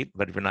hungry, eat,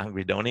 but if you're not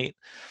hungry, don't eat.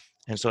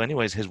 And so,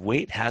 anyways, his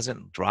weight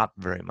hasn't dropped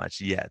very much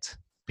yet.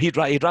 He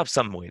dropped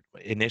some weight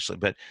initially,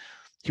 but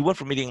he went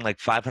from eating like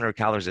 500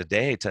 calories a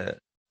day to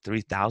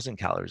 3,000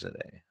 calories a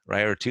day,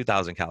 right? Or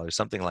 2,000 calories,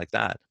 something like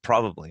that.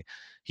 Probably.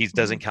 He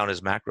doesn't Mhm. count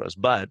his macros,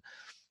 but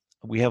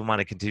we have him on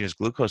a continuous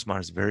glucose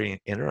monitor. It's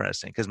very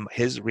interesting because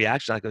his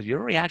reaction, I go, your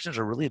reactions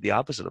are really the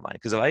opposite of mine.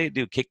 Because if I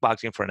do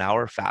kickboxing for an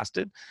hour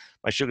fasted,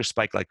 my sugar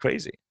spike like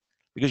crazy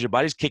because your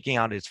body's kicking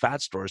out its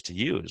fat stores to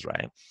use,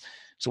 right?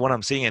 So what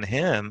I'm seeing in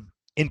him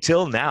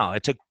until now,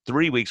 it took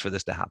 3 weeks for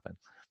this to happen.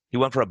 He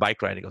went for a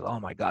bike ride. He goes, oh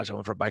my gosh, I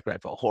went for a bike ride. I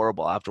felt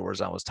horrible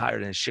afterwards. I was tired.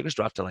 And his sugars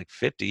dropped to like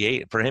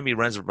 58. For him, he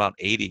runs about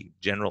 80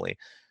 generally,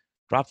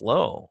 dropped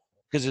low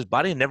because his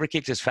body never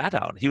kicked his fat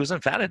out. He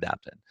wasn't fat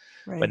adapted.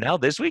 But Right. now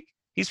this week,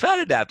 he's fat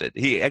adapted.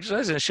 He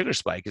exercises and a sugar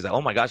spike. He's like,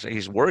 oh my gosh,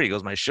 he's worried. He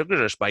goes, my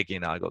sugars are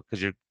spiking now. I go,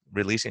 because you're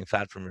releasing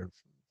fat from your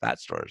fat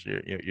stores.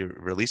 You're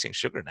releasing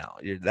sugar now.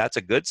 That's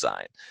a good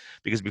sign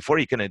because before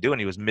he couldn't do it,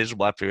 and he was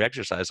miserable after your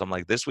exercise. So I'm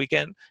like, this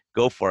weekend,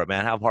 go for it,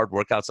 man. Have hard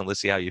workouts and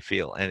let's see how you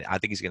feel. And I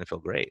think he's going to feel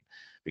great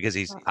because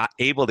he's Wow.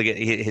 able to get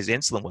his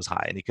insulin was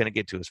high and he couldn't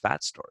get to his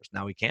fat stores.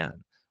 Now he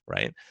can,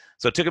 right?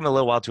 So it took him a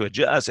little while to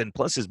adjust. And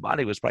plus, his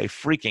body was probably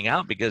freaking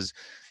out because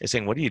it's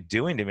saying, what are you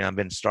doing to me? I've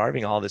been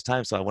starving all this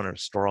time. So I want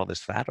to store all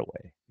this fat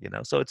away.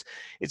 So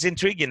it's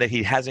intriguing that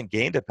he hasn't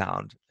gained a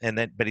pound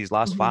but he's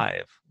lost Mhm.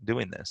 5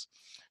 doing this.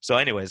 So,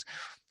 anyways,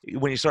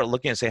 when you start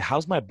looking and say,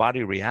 how's my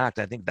body react?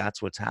 I think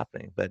that's what's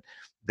happening. But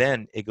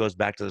then it goes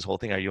back to this whole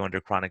thing. Are you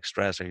under chronic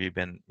stress? Have you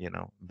been,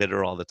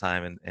 bitter all the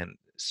time and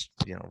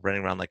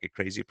running around like a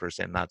crazy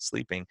person, not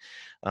sleeping?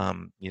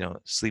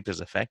 Sleep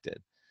is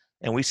affected.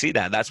 And we see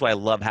that. That's why I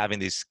love having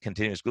these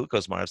continuous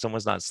glucose monitors. If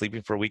someone's not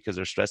sleeping for a week because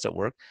they're stressed at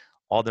work,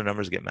 all their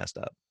numbers get messed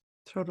up,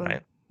 right? Totally.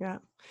 Yeah.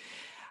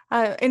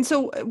 And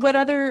so what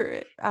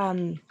other,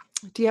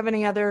 do you have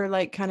any other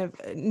like kind of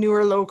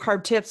newer low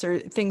carb tips or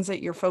things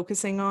that you're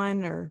focusing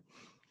on or,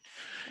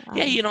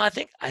 Yeah, um,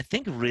 I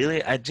think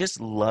really I just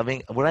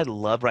loving what I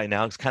love right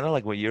now. It's kind of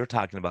like what you're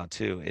talking about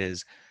too,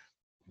 is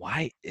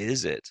why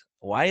is it?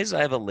 Why is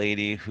I have a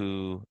lady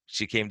who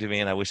she came to me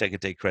and I wish I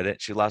could take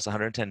credit. She lost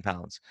 110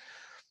 pounds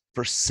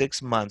for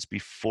 6 months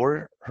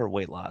before her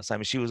weight loss. I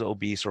mean, she was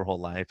obese her whole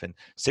life, and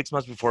 6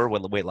 months before her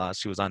weight loss,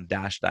 she was on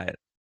DASH diet.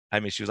 I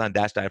mean, she was on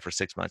DASH diet for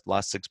 6 months,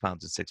 lost 6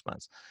 pounds in 6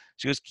 months.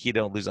 She was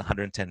keto, lose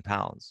 110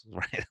 pounds,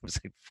 right? It was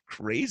like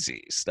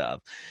crazy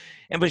stuff.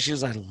 But she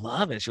was like, I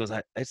love it. She was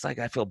like, it's like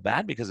I feel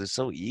bad because it's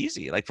so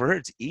easy. Like for her,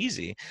 it's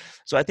easy.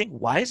 So I think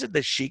why is it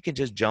that she can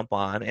just jump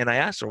on? And I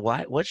asked her,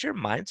 what's your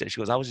mindset?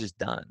 She goes, I was just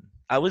done.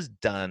 I was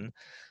done.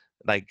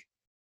 Like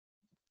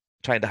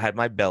trying to hide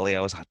my belly. I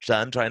was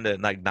done trying to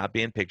like not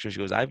be in pictures. She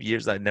goes, I have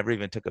years that I never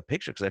even took a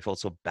picture because I felt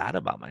so bad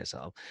about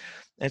myself.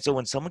 And so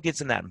when someone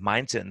gets in that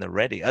mindset and they're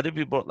ready, other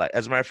people like,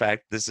 as a matter of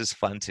fact, this is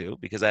fun too,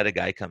 because I had a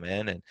guy come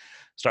in and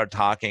start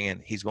talking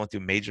and he's going through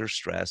major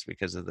stress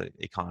because of the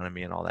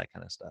economy and all that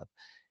kind of stuff.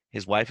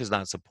 His wife is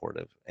not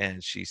supportive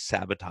and she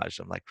sabotaged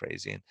him like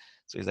crazy. And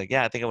so he's like,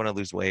 yeah, I think I want to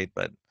lose weight,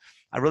 but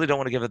I really don't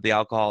want to give up the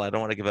alcohol. I don't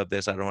want to give up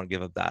this. I don't want to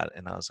give up that.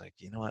 And I was like,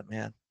 you know what,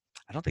 man?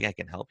 I don't think I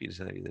can help you, to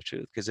tell you the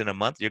truth, because in a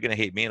month you're going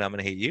to hate me and I'm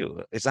going to hate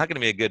you. It's not going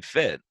to be a good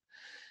fit.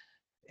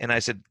 And I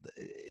said,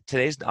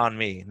 today's on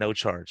me, no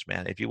charge,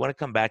 man. If you want to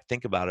come back,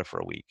 think about it for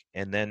a week.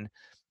 And then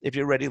if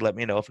you're ready, let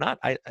me know. If not,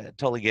 I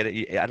totally get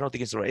it. I don't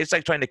think it's the right. It's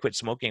like trying to quit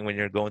smoking when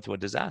you're going through a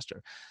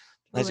disaster.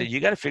 I said, totally. you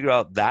got to figure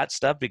out that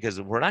stuff because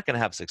we're not going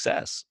to have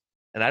success.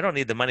 And I don't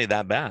need the money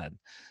that bad.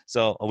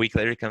 So a week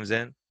later, he comes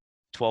in,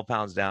 12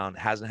 pounds down,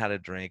 hasn't had a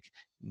drink,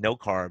 no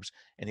carbs.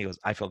 And he goes,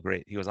 I feel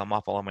great. He goes, I'm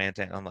off all of my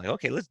anti. I'm like,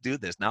 okay, let's do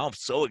this. Now I'm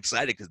so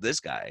excited because this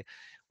guy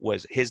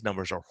his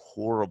numbers are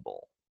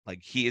horrible. Like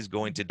he is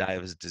going to die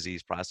of his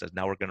disease process.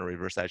 Now we're going to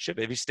reverse that ship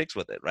if he sticks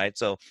with it, right?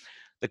 So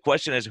the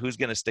question is, who's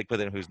going to stick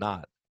with it and who's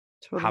not?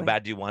 How Totally.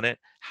 bad do you want it?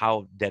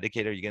 How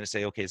dedicated are you going to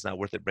say, okay, it's not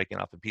worth it breaking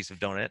off a piece of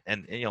donut?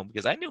 And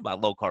because I knew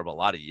about low carb a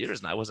lot of years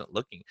and I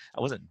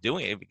wasn't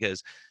doing it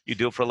because you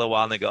do it for a little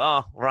while and they go,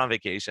 oh, we're on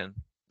vacation.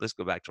 Let's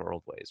go back to our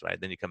old ways, right?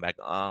 Then you come back,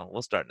 oh,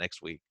 we'll start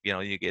next week.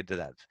 You get to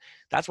that.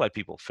 That's why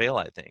people fail,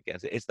 I think.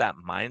 It's that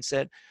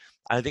mindset.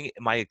 I think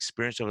my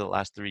experience over the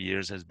last 3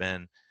 years has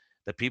been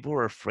the people who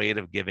are afraid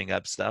of giving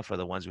up stuff are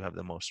the ones who have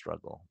the most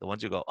struggle. The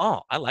ones who go,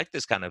 oh, I like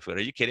this kind of food.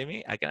 Are you kidding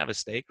me? I can have a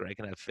steak or I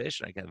can have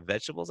fish or I can have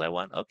vegetables I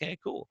want. Okay,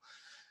 cool.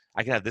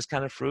 I can have this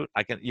kind of fruit.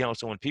 I can,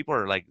 so when people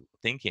are like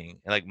thinking,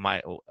 like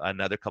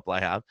another couple I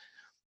have,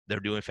 they're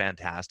doing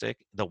fantastic.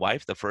 The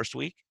wife, the first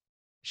week,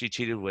 She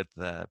cheated with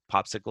the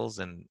popsicles,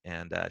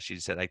 and she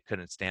said I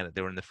couldn't stand it.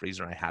 They were in the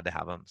freezer and I had to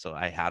have them. So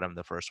I had them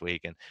the first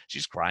week, and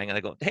she's crying, and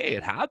I go, "Hey,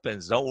 it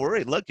happens. Don't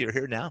worry. Look, you're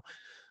here now."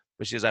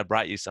 But she says, "I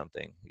brought you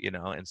something,"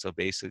 and so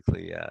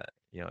basically,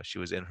 she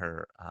was in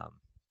her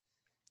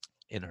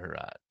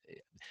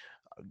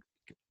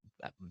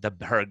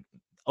her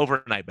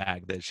overnight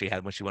bag that she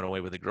had when she went away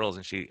with the girls,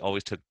 and she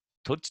always took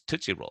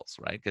Tootsie Rolls,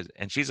 right?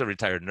 And she's a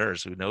retired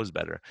nurse who knows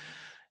better.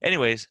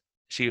 Anyways,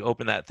 she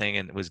opened that thing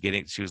and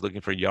she was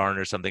looking for yarn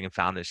or something and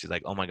found it. She's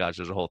like, "Oh my gosh,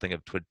 there's a whole thing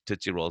of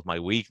Tootsie Rolls. My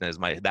weakness,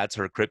 that's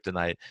her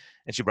kryptonite."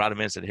 And she brought him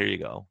in and said, "Here you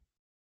go.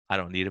 I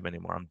don't need them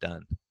anymore. I'm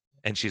done."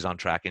 And she's on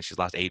track, and she's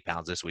lost 8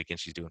 pounds this week, and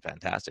she's doing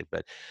fantastic.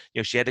 But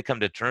she had to come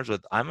to terms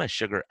with, I'm a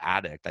sugar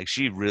addict. Like,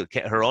 she really,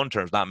 her own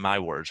terms, not my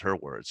words, her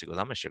words. She goes,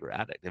 "I'm a sugar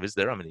addict. If it's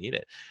there, I'm going to eat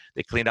it."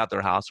 They cleaned out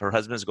their house. Her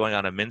husband's going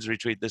on a men's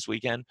retreat this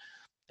weekend.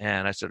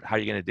 And I said, "How are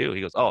you going to do?"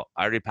 He goes, "Oh,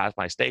 I already passed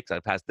my stakes. I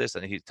passed this."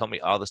 And he told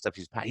me all the stuff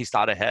he's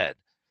thought ahead.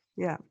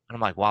 Yeah. And I'm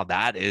like, wow,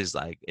 that is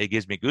like, it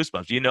gives me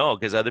goosebumps,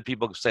 because other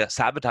people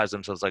sabotage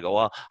themselves. Like, "Oh,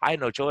 well, I had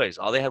no choice.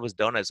 All they had was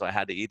donuts, so I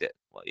had to eat it."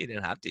 Well, you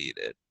didn't have to eat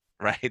it,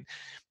 right?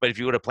 But if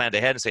you would have planned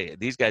ahead and say,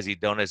 "These guys eat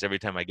donuts every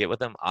time I get with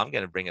them, I'm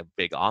going to bring a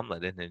big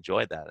omelet and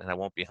enjoy that, and I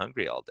won't be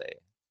hungry all day,"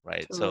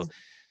 right? So Totally.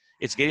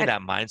 it's getting And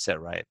that mindset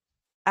right.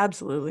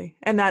 absolutely.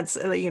 And that's,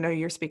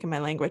 you're speaking my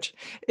language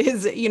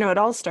is, it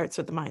all starts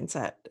with the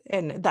mindset,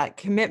 and that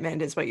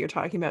commitment is what you're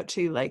talking about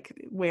too, like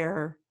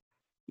where,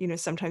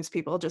 sometimes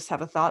people just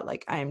have a thought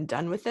like, "I'm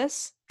done with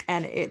this,"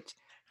 and it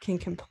can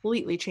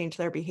completely change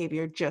their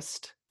behavior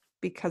just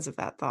because of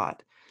that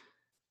thought.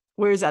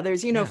 Whereas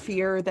others, Yeah.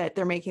 fear that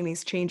they're making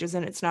these changes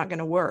and it's not going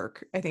to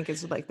work, I think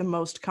is like the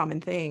most common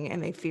thing.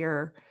 And they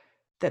fear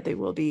that they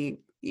will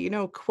be,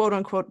 quote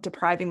unquote,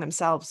 depriving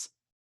themselves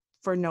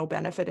for no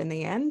benefit in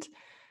the end.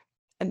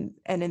 And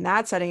in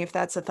that setting, if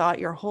that's a thought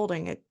you're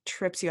holding, it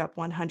trips you up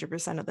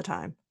 100% of the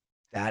time.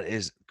 That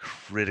is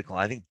critical.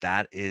 I think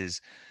that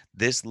is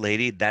this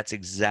lady, that's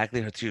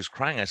exactly her. She was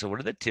crying. I said, "What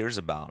are the tears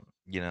about?"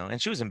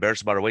 And she was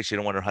embarrassed about her weight. She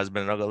didn't want her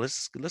husband. And I'll go,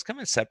 let's come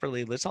in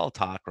separately. Let's all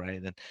talk,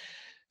 right? And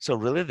so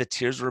really the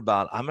tears were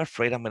about, I'm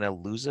afraid I'm going to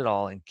lose it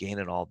all and gain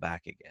it all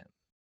back again.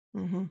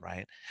 Hmm.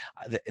 Right.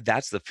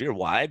 That's the fear.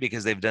 Why?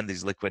 Because they've done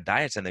these liquid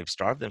diets and they've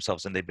starved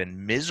themselves and they've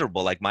been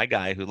miserable. Like my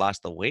guy who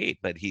lost the weight,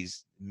 but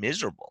he's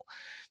miserable.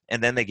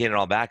 And then they get it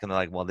all back and they're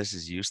like, "Well, this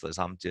is useless.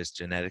 I'm just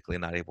genetically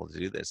not able to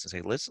do this." And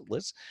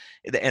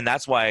say, and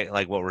that's why,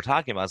 like, what we're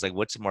talking about is like,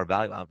 what's more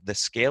valuable? The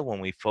scale, when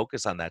we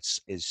focus on that,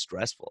 is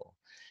stressful.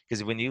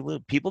 Because when you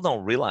lose, people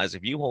don't realize,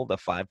 if you hold a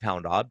 5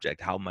 pound object,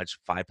 how much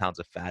 5 pounds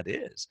of fat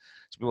is.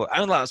 So people,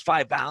 "I lost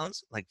 5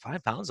 pounds." Like,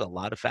 5 pounds is a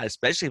lot of fat,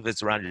 especially if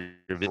it's around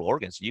your vital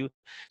organs.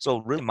 So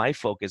really, my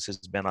focus has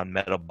been on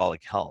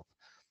metabolic health.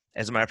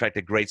 As a matter of fact,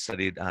 a great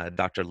study,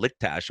 Dr.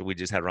 Lichtash, who we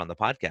just had her on the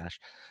podcast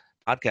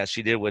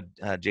she did with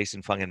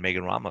Jason Fung and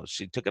Megan Ramos.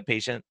 She took a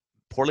patient,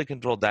 poorly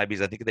controlled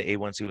diabetes. I think the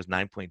A1C was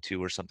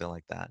 9.2 or something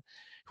like that,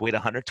 who weighed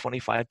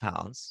 125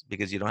 pounds,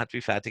 because you don't have to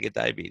be fat to get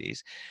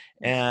diabetes.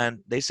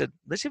 And they said,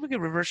 "Let's see if we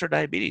can reverse her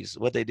diabetes."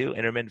 What they do,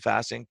 intermittent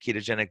fasting,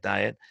 ketogenic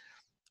diet.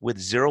 With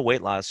zero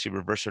weight loss, she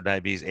reversed her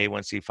diabetes,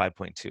 A1C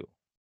 5.2,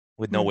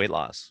 with no weight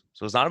loss.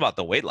 So it's not about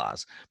the weight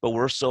loss, but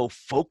we're so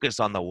focused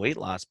on the weight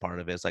loss part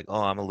of it. It's like,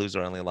 "Oh, I'm a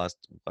loser. I only lost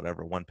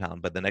whatever 1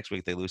 pound," but the next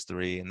week they lose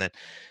 3, and then,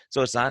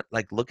 so it's not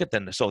like, look at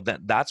the. So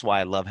that's why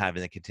I love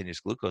having the continuous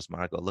glucose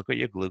monitor. Look what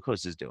your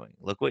glucose is doing.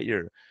 Look what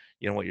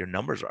what your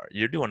numbers are.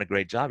 You're doing a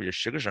great job. Your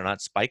sugars are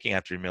not spiking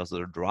after your meals;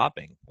 they're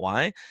dropping.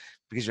 Why?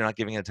 Because you're not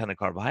giving a ton of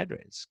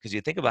carbohydrates. Because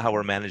you think about how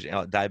we're managing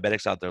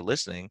diabetics out there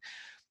listening.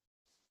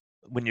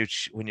 When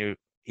you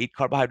eat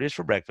carbohydrates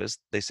for breakfast,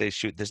 they say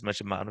shoot this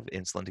much amount of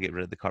insulin to get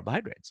rid of the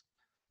carbohydrates.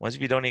 Once,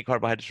 if you don't eat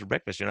carbohydrates for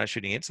breakfast, you're not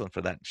shooting insulin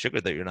for that sugar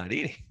that you're not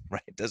eating,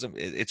 right?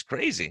 It's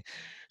crazy.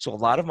 So a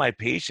lot of my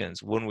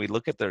patients, when we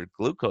look at their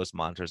glucose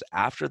monitors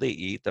after they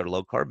eat their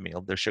low carb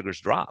meal, their sugars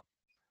drop,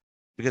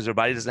 because their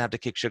body doesn't have to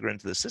kick sugar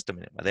into the system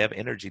anymore. They have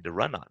energy to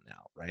run on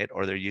now, right?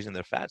 Or they're using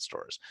their fat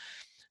stores.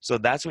 So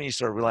that's when you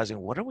start realizing,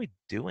 what are we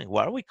doing?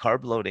 Why are we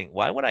carb loading?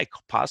 Why would I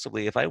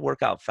possibly, if I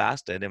work out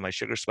fasted and my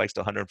sugar spikes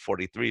to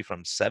 143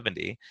 from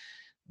 70,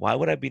 why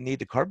would I need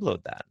to carb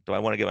load that? Do I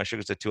want to get my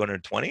sugars to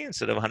 220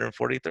 instead of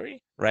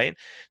 143? Right?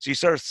 So you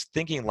start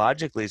thinking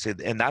logically,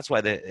 and that's why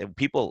the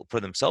people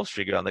for themselves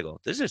figure out, they go,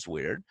 "This is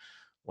weird.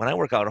 When I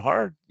work out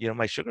hard,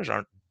 my sugars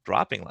aren't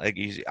dropping like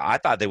easy. I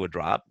thought they would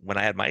drop when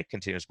I had my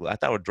continuous glucose. I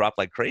thought it would drop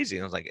like crazy."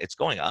 And I was like, "It's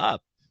going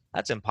up.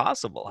 That's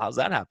impossible. How's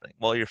that happening?"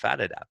 Well, you're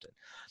fat adapted.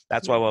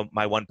 That's Yeah. why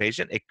my one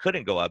patient, it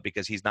couldn't go up,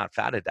 because he's not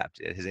fat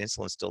adapted. His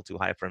insulin's still too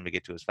high for him to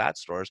get to his fat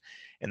stores.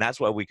 And that's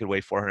why we could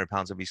weigh 400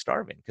 pounds and be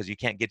starving, because you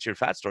can't get your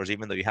fat stores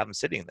even though you have them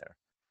sitting there,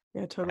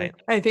 Yeah, totally.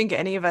 right? I think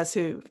any of us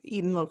who've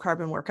eaten low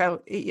carb and work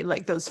out,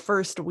 like those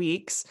first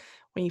weeks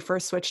when you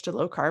first switch to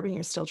low carb and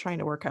you're still trying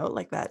to work out,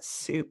 like that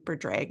super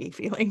draggy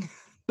feeling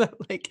that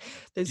like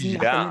there's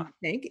nothing Yeah. in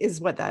the tank is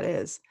what that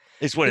is.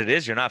 It's what It- it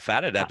is. You're not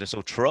fat yeah. adapted.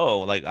 So Tro,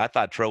 like, I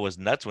thought Tro was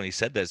nuts when he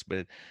said this,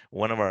 but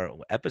one of our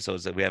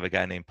episodes that we have a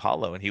guy named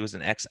Paulo, and he was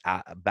an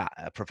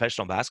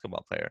professional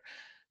basketball player.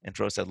 And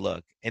Tro said,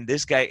 look, and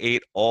this guy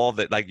ate all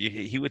that, like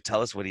he would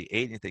tell us what he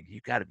ate, and you think, you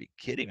got to be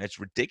kidding. It's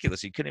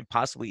ridiculous. You couldn't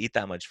possibly eat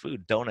that much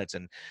food, donuts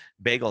and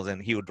bagels.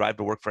 And he would drive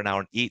to work for an hour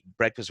and eat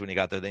breakfast when he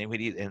got there. Then he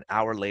would eat an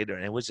hour later.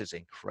 And it was just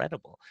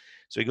incredible.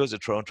 So he goes to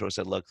Tro, and Tro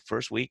said, look,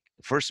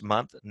 first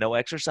month, no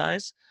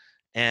exercise.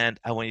 And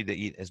I want you to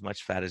eat as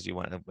much fat as you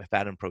want,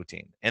 fat and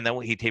protein. And then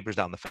he tapers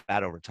down the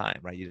fat over time,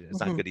 right? It's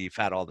not good to eat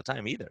fat all the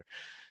time either.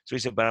 So he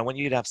said, but I want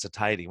you to have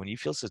satiety. When you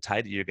feel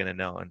satiety, you're going to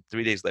know. And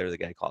 3 days later, the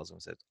guy calls him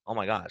and says, oh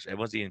my gosh, I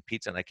was eating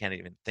pizza and I can't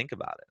even think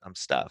about it. I'm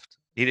stuffed.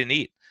 He didn't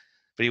eat,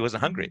 but he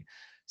wasn't hungry.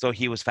 So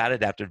he was fat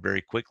adapted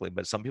very quickly.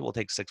 But some people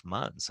take 6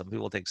 months, some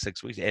people take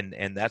 6 weeks.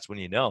 And that's when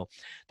you know.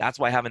 That's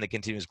why having the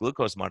continuous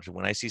glucose monitor,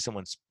 when I see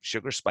someone's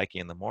sugar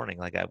spiking in the morning,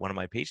 like one of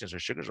my patients, her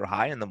sugars are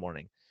high in the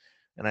morning.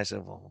 And I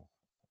said, well,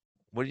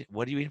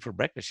 what are you eating for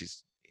breakfast?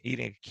 She's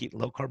eating a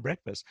low carb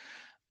breakfast.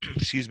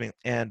 Excuse me.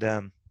 And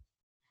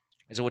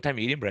I said, what time are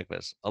you eating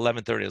breakfast?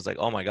 11:30. I was like,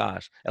 oh my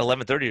gosh. At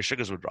 11:30, her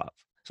sugars would drop.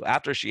 So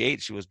after she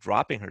ate, she was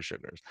dropping her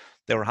sugars.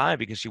 They were high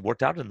because she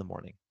worked out in the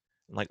morning.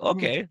 I'm like,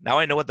 okay, now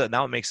I know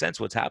now it makes sense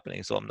what's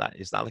happening. So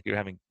it's not like you're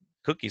having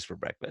cookies for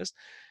breakfast.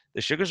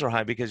 The sugars are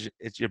high because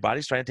your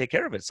body's trying to take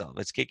care of itself.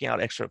 It's kicking out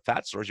extra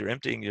fat stores. You're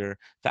emptying your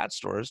fat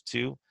stores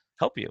to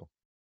help you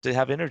to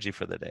have energy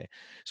for the day.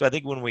 So I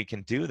think when we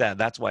can do that,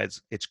 that's why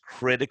it's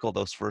critical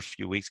those first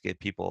few weeks get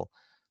people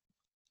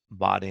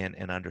bought in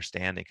and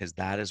understanding, because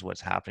that is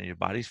what's happening. Your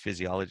body's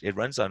physiology, it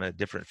runs on a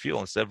different fuel.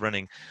 Instead of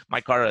running, my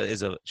car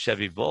is a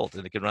Chevy Volt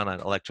and it can run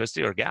on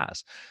electricity or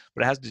gas,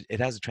 but it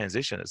has a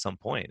transition at some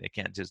point. It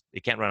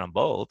can't run on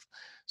both.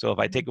 So if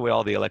I take away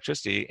all the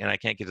electricity and I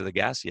can't get to the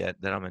gas yet,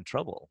 then I'm in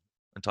trouble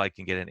until I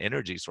can get an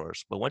energy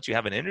source. But once you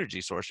have an energy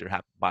source, your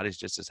body's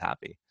just as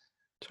happy.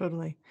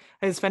 Totally.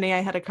 It's funny. I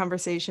had a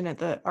conversation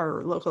at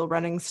our local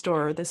running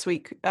store this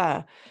week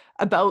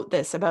about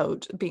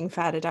being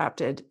fat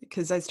adapted,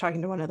 because I was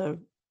talking to one of the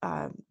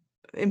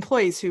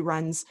employees who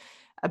runs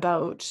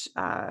about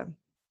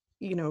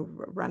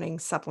running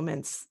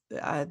supplements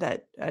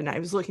and I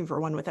was looking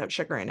for one without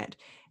sugar in it,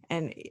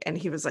 and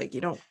he was like, you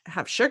don't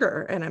have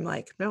sugar, and I'm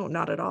like, no,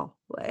 not at all.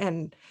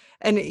 And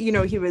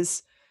he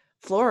was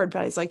floored,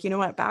 but he's like, you know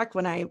what, back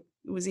when I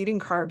was eating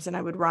carbs and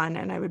I would run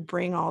and I would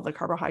bring all the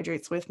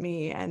carbohydrates with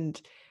me,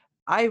 and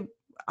I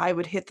I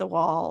would hit the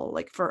wall,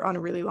 like, on a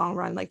really long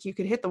run, like, you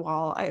could hit the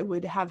wall. I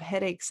would have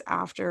headaches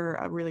after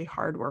a really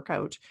hard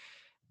workout.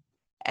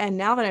 And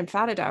now that I'm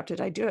fat adapted,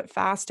 I do it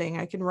fasting.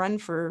 I can run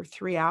for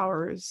 3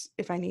 hours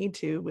if I need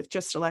to with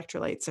just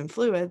electrolytes and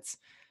fluids,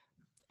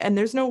 and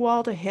there's no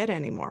wall to hit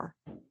anymore.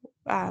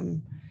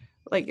 Um,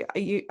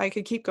 I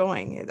could keep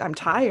going. I'm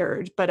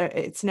tired, but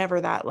it's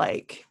never that,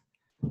 like,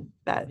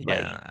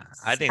 Yeah,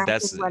 I think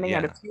snacking running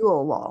out of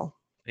fuel wall.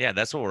 yeah,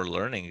 that's what we're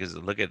learning. Because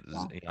look at,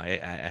 Yeah.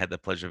 I had the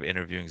pleasure of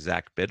interviewing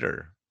Zach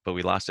Bitter, but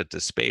we lost it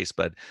to space.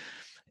 But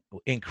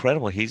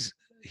incredible. He's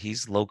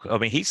low. I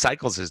mean, he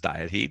cycles his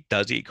diet. He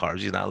does eat carbs.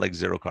 He's not like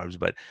zero carbs,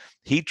 but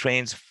he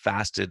trains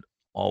fasted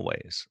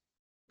always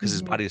because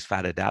his Mhm. body is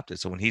fat adapted.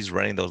 So when he's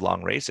running those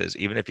long races,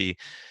 even if he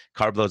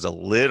carb loads a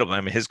little,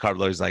 I mean, his carb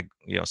load is like,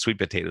 sweet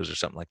potatoes or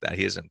something like that.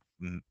 He doesn't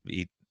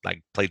eat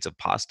like plates of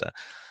pasta,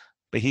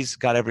 but he's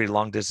got every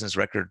long distance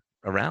record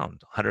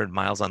around 100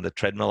 miles on the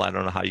treadmill. I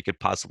don't know how you could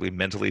possibly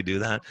mentally do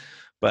that,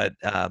 but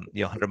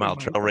 100-mile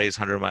trail race,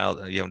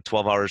 100-mile,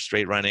 12 hours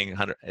straight running,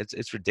 100.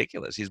 It's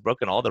ridiculous. He's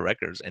broken all the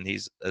records, and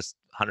he's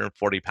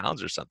 140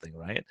 pounds or something,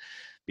 right?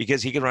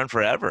 Because he can run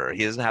forever.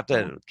 He doesn't have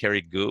Yeah. to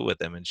carry goo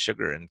with him and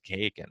sugar and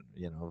cake and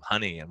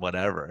honey and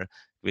whatever,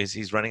 because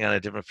he's running on a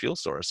different fuel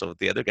source. So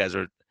the other guys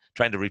are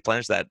trying to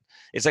replenish that.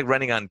 It's like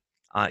running on.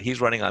 He's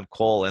running on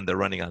coal, and they're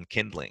running on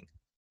kindling,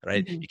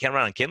 right? Mhm. You can't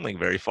run on kindling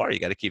very far. You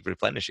got to keep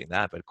replenishing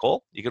that. But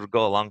coal, you could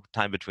go a long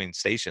time between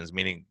stations,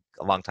 meaning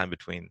a long time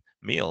between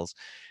meals.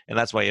 And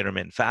that's why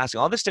intermittent fasting,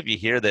 all this stuff you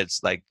hear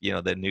that's like,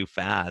 the new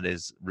fad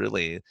is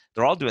really,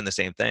 they're all doing the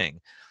same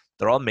thing.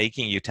 They're all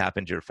making you tap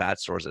into your fat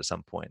stores at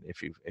some point.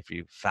 If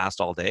you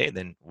fast all day,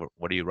 then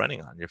what are you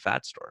running on? Your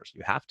fat stores.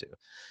 You have to.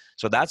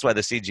 So that's why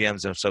the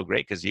CGMs are so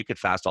great, because you could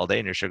fast all day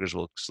and your sugars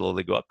will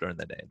slowly go up during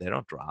the day. They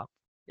don't drop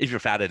if you're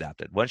fat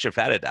adapted. Once you're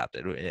fat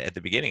adapted, at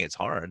the beginning it's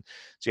hard.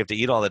 So you have to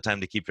eat all the time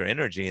to keep your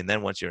energy. And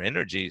then once your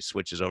energy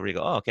switches over, you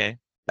go, oh, okay.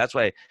 That's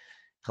why,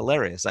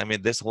 hilarious. I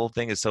mean, this whole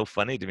thing is so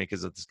funny to me,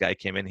 because this guy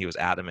came in, he was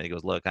adamant. He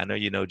goes, look, I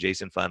know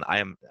Jason Fung.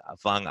 I'm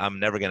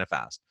never going to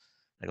fast.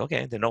 Like,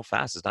 okay, then no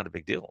fast. It's not a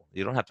big deal.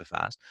 You don't have to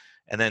fast.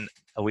 And then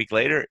a week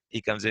later,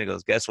 he comes in and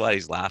goes, guess what?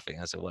 He's laughing.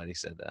 I said, what? He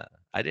said,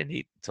 I didn't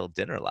eat till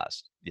dinner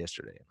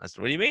yesterday. I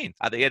said, what do you mean?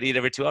 I think I had to eat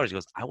every 2 hours. He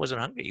goes, I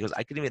wasn't hungry. He goes,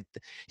 I couldn't even,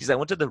 he said, I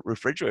went to the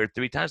refrigerator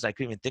 3 times. I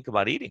couldn't even think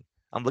about eating.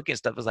 I'm looking at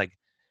stuff. I was like,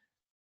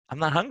 I'm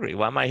not hungry.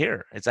 Why am I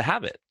here? It's a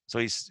habit. So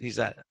he's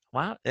like,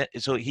 wow.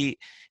 So he,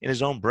 in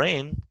his own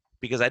brain,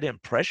 because I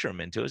didn't pressure him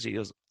into it, he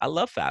goes, I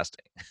love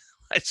fasting.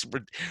 It's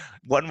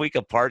 1 week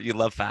apart. You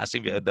love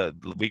fasting. The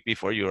week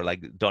before you were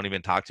like, don't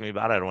even talk to me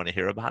about it. I don't want to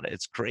hear about it.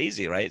 It's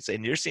crazy, right?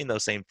 And you're seeing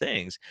those same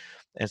things.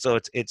 And so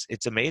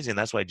it's amazing.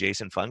 That's why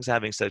Jason Fung's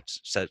having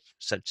such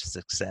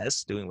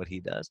success doing what he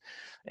does.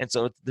 And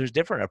so there's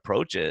different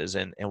approaches,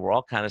 and we're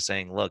all kind of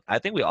saying, look, I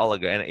think we all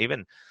agree. And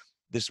even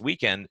this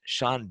weekend,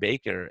 Sean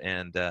Baker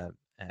and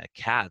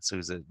Katz,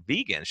 who's a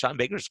vegan. Sean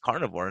Baker's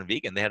carnivore and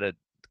vegan. They had a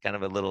kind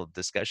of a little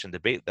discussion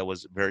debate that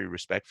was very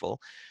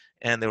respectful,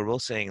 and they were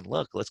both saying,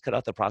 "Look, let's cut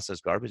out the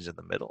processed garbage in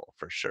the middle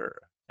for sure,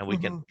 and we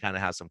can Mm-hmm. kind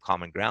of have some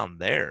common ground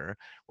there.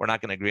 We're not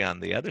going to agree on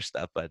the other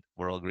stuff, but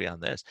we'll agree on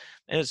this."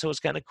 And so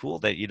it's kind of cool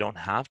that you don't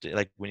have to,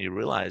 like, when you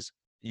realize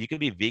you can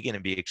be vegan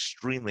and be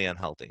extremely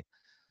unhealthy,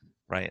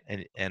 right?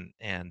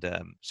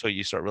 So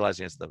you start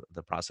realizing it's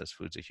the processed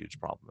food's a huge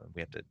problem, and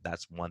we have to,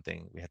 that's one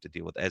thing we have to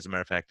deal with. As a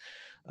matter of fact,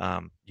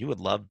 you would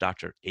love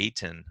Dr.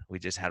 Ayton. We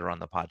just had her on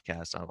the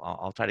podcast.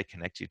 I'll try to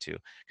connect you to,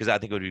 because I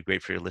think it would be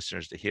great for your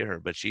listeners to hear her.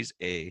 But she's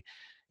she's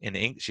in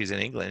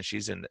England.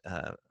 She's an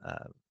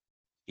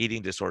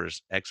eating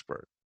disorders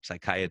expert,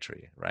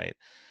 psychiatry, right?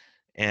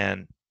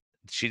 And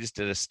she just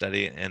did a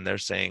study, and they're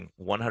saying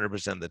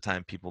 100% of the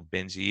time people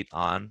binge eat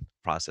on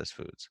processed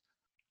foods,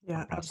 on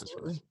Yeah, processed foods.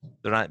 absolutely.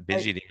 They're not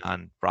binge I, eating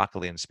on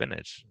broccoli and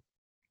spinach,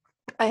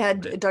 I right?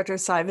 had Dr.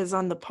 Sivas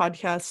on the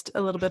podcast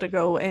a little bit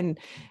ago, and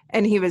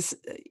he was,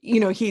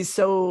 he's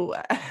so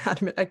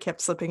adamant. I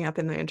kept slipping up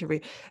in the interview,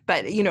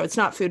 but it's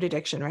not food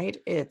addiction, right?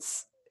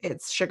 It's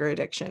sugar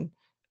addiction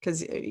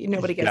because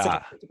nobody gets Yeah.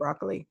 addicted to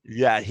broccoli.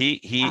 Yeah, he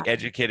Uh,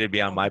 educated me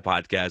on my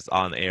podcast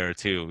on air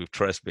too.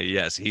 Trust me.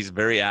 Yes, he's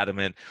very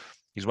adamant.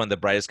 He's one of the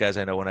brightest guys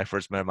I know. When I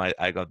first met him,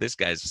 I go, this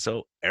guy's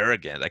so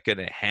arrogant. I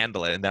couldn't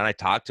handle it. And then I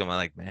talked to him. I'm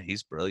like, man,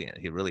 he's brilliant.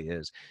 He really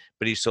is.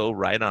 But he's so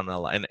right on the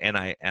line. And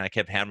I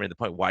kept hammering the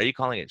point. Why are you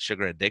calling it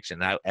sugar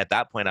addiction? At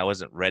that point, I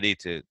wasn't ready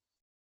to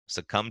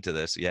succumb to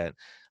this yet.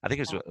 I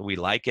think it's we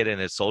like it and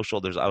it's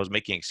social. I was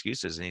making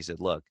excuses, and he said,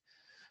 look,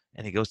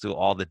 and he goes through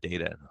all the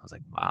data. And I was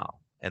like, wow.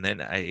 And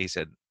then he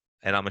said,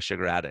 and I'm a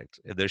sugar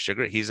addict. If there's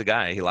sugar, he's a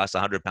guy. He lost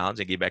 100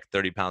 pounds and gave back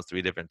 30 pounds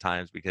 3 different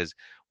times because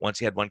once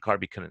he had one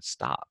carb, he couldn't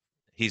stop.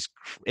 He's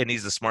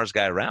the smartest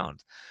guy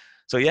around.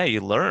 So yeah, you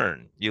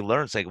learn.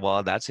 It's like,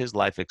 well, that's his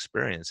life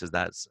experience. And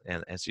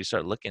so you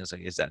start looking. It's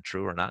like, is that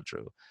true or not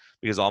true?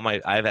 Because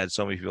I've had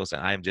so many people say,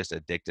 I'm just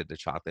addicted to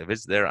chocolate. If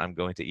it's there, I'm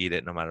going to eat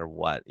it no matter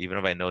what. Even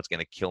if I know it's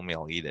going to kill me,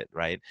 I'll eat it.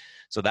 Right.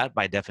 So that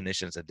by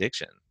definition is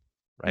addiction.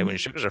 Right. When your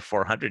mhm. sugars are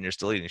 400 and you're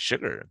still eating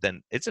sugar,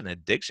 then it's an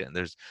addiction.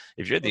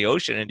 If you're in the It's-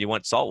 ocean and you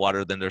want salt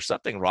water, then there's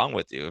something wrong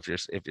with you.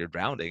 If you're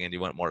drowning and you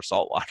want more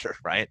salt water,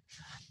 right?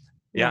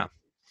 Yeah. Yeah.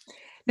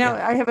 Now,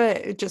 Yeah. I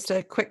have just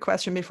a quick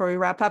question before we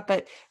wrap up,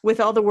 but with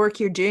all the work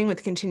you're doing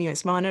with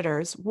continuous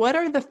monitors, what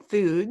are the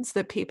foods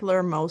that people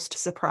are most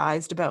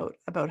surprised about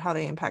how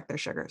they impact their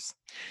sugars?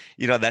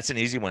 That's an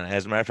easy one.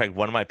 As a matter of fact,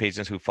 one of my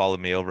patients who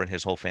followed me over and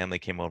his whole family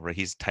came over,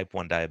 he's type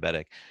 1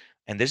 diabetic.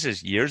 And this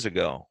is years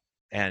ago.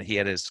 And he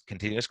had his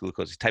continuous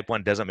glucose. Type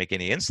 1 doesn't make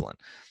any insulin.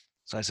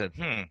 So I said,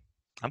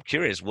 I'm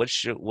curious,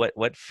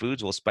 what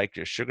foods will spike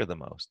your sugar the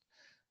most?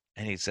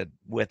 And he said,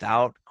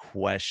 without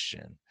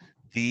question,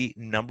 the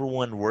number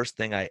one worst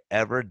thing I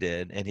ever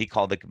did, and he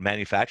called the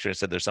manufacturer and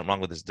said there's something wrong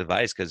with his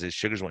device because his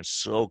sugars went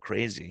so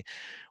crazy,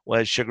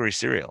 was sugary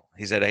cereal.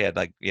 He said I had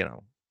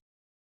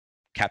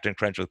Captain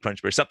Crunch with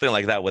Crunch Berries, something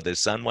like that with his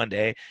son one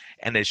day,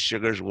 and his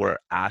sugars were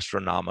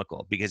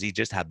astronomical because he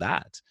just had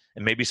that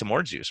and maybe some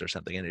orange juice or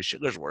something, and his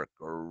sugars were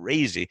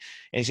crazy.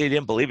 And he said he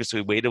didn't believe it, so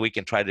he waited a week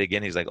and tried it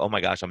again. He's like, "Oh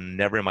my gosh, I'm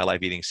never in my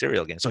life eating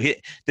cereal again." So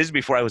this is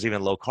before I was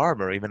even low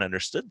carb or even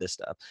understood this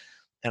stuff.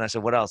 And I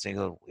said, "What else?"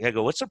 And I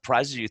go, "What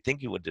surprises you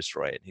think you would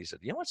destroy it?" And he said,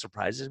 "You know what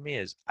surprises me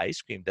is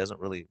ice cream doesn't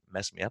really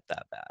mess me up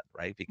that bad,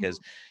 right? Because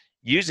Mhm.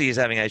 usually he's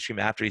having ice cream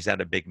after he's had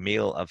a big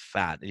meal of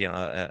fat,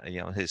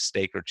 his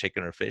steak or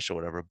chicken or fish or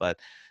whatever. But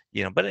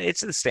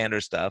it's the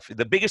standard stuff.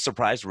 The biggest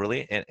surprise,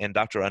 really, and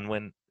Dr.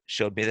 Unwin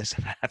showed me this.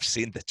 I've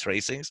seen the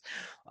tracings.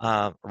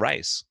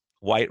 Rice,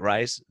 white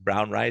rice,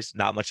 brown rice,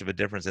 not much of a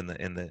difference in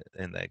the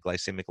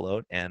glycemic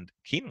load, and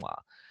quinoa.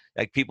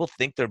 Like people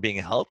think they're being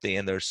healthy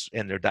and they're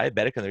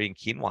diabetic and they're eating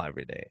quinoa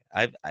every day.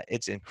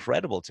 It's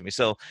incredible to me.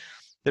 So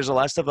there's a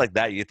lot of stuff like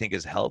that you think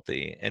is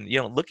healthy, and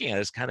looking at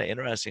it is kind of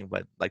interesting.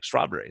 But like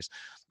strawberries,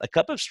 a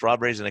cup of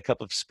strawberries and a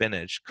cup of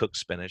spinach, cooked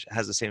spinach,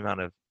 has the same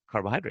amount of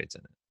carbohydrates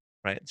in it,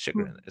 right?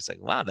 Sugar in it. It's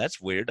like, wow,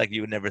 that's weird. Like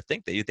you would never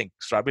think that. You think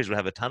strawberries would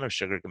have a ton of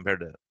sugar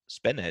compared to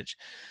spinach.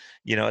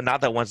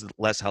 Not that one's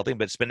less healthy,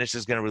 but spinach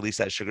is going to release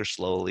that sugar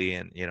slowly.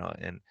 And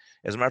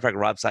as a matter of fact,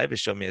 Rob Sivas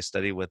showed me a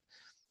study with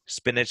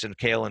spinach and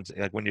kale, and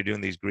like when you're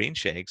doing these green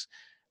shakes,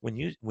 when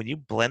you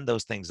blend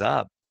those things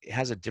up, it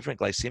has a different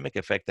glycemic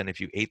effect than if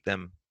you ate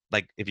them,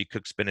 like if you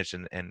cook spinach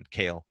and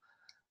kale,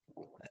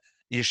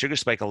 your sugar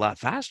spike a lot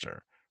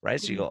faster, right?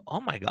 So you Mhm. go,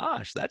 oh my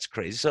gosh, that's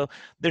crazy. So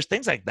there's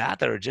things like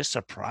that are just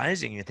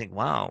surprising. You think,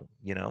 wow,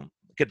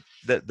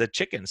 the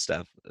chicken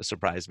stuff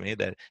surprised me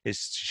that his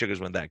sugars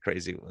went that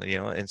crazy.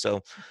 And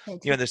so,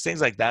 Okay. there's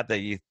things like that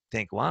you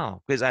think,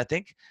 wow, because I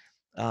think,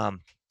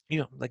 um,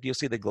 like you'll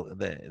see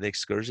the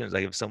excursions.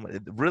 Like if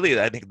someone really,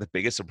 I think the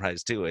biggest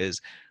surprise too is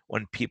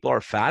when people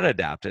are fat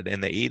adapted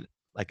and they eat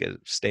like a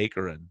steak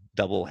or a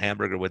double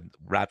hamburger with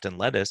wrapped in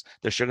lettuce,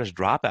 their sugars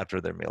drop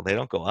after their meal. They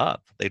don't go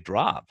up, they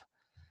drop.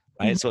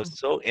 Right. So Mhm. it's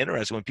so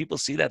interesting when people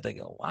see that, they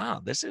go,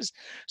 wow, this is,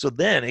 so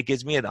then it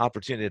gives me an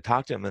opportunity to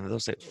talk to them and they'll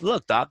say,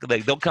 look, doc,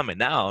 like they'll come in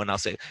now and I'll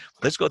say,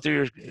 let's go through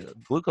your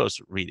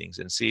glucose readings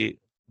and see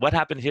what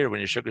happened here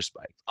when your sugar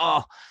spiked.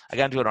 Oh, I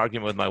got into an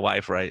argument with my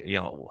wife, right?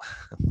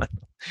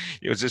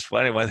 It was just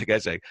funny when the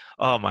guy's like,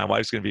 "Oh, my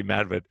wife's gonna be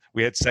mad, but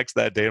we had sex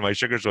that day and my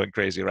sugars went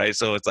crazy, right?"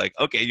 So it's like,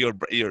 okay, your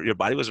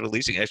body was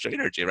releasing extra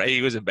energy, right?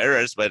 He was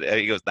embarrassed, but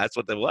he goes, "That's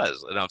what it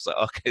was," and I was like,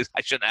 "Okay,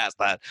 I shouldn't ask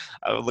that."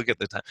 I would look at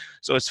the time.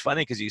 So it's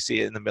funny because you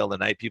see it in the middle of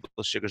the night,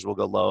 people's sugars will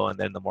go low, and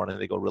then in the morning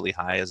they go really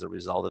high as a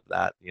result of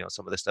that.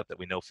 Some of the stuff that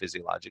we know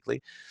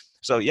physiologically.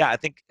 So yeah, I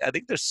think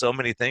there's so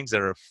many things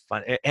that are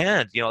fun,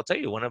 and I'll tell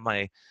you, one of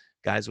my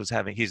guys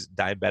he's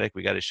diabetic.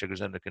 We got his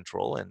sugars under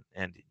control,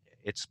 and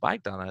it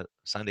spiked on a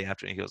Sunday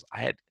afternoon. He goes, I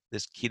had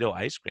this keto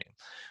ice cream.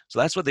 So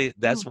that's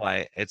Mm.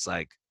 why it's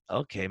like,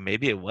 okay,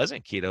 maybe it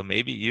wasn't keto.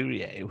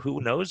 Maybe who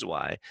knows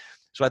why.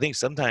 So I think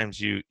sometimes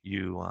you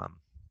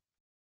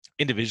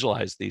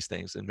individualize these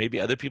things, and maybe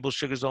other people's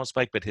sugars don't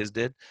spike, but his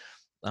did.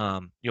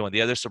 And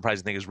the other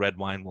surprising thing is red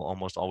wine will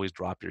almost always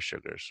drop your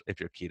sugars if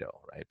you're keto,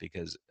 right?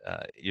 Because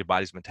your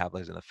body's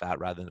metabolizing the fat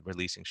rather than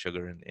releasing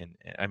sugar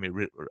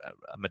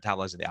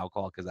metabolizing the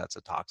alcohol because that's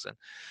a toxin.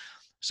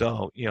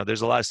 So,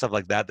 there's a lot of stuff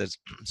like that that's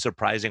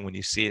surprising when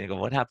you see it and go,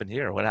 what happened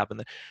here? What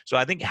happened there? So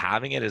I think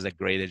having it is a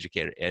great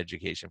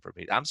education for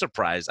people. I'm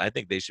surprised. I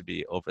think they should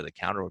be over the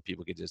counter where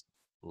people could just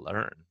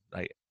learn.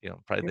 Like, Yeah.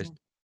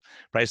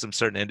 probably some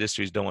certain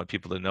industries don't want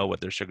people to know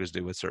what their sugars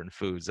do with certain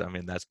foods. I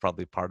mean, that's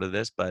probably part of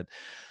this, but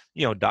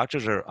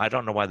doctors I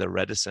don't know why they're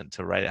reticent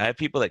to write. I have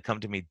people that come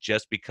to me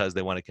just because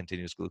they want a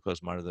continuous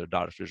glucose monitor. Their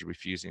doctors are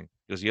refusing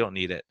because you don't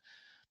need it.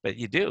 But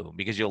you do,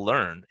 because you'll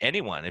learn.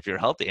 Anyone, if you're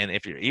healthy, and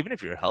even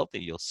if you're healthy,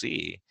 you'll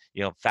see,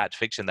 Fat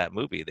Fiction, that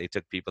movie, they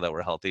took people that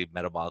were healthy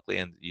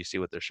metabolically and you see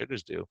what their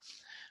sugars do.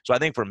 So I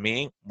think for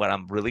me, what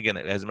I'm really going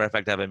to, as a matter of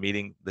fact, I have a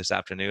meeting this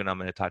afternoon. I'm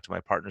going to talk to my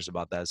partners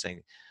about that,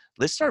 saying,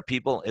 let's start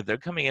people, if they're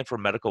coming in for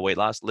medical weight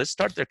loss, let's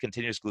start their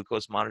continuous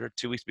glucose monitor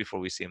 2 weeks before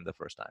we see them the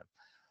first time.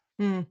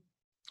 Mm.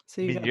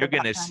 So I you mean, got you're the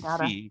going to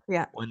background data. see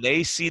Yeah. when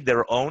they see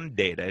their own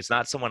data, it's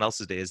not someone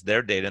else's data, it's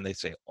their data, and they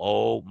say,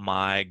 oh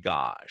my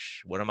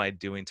gosh, what am I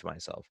doing to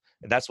myself?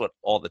 And that's what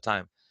all the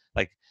time,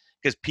 like,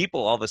 because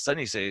people all of a sudden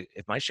you say,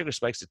 if my sugar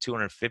spikes to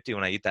 250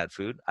 when I eat that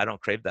food, I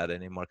don't crave that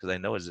anymore because I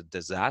know it's a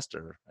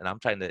disaster and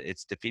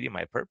it's defeating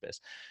my purpose.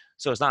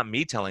 So it's not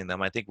me telling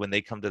them. I think when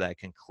they come to that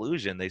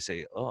conclusion, they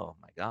say, oh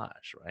my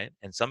gosh, right?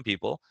 And some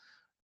people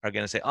are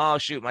going to say, oh,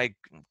 shoot, my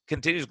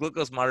continuous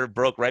glucose monitor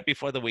broke right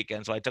before the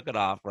weekend, so I took it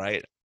off,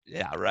 right?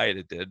 Yeah, right,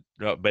 it did.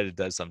 No, but it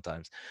does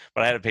sometimes.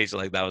 But I had a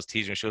patient like that was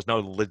teasing me. She goes, no,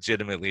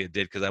 legitimately it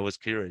did, because I was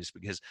curious,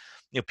 because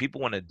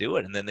people want to do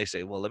it and then they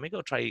say, well, let me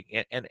go try.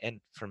 And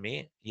for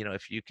me,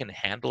 if you can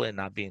handle it,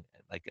 not being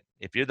like,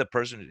 if you're the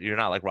person, you're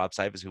not like Rob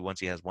Cyphers, who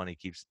once he has one, he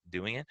keeps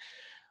doing it.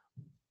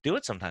 Do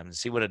it sometimes and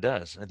see what it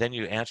does. And then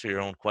you answer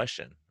your own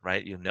question,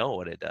 right? You know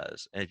what it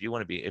does. And if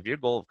your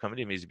goal of coming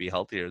to me is to be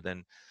healthier,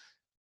 then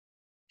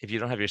if you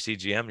don't have your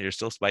CGM, you're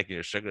still spiking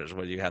your sugars,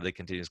 whether you have the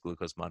continuous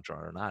glucose monitor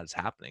or not. It's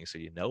happening, so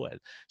you know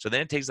it. So then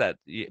it takes that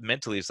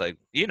mentally. It's like,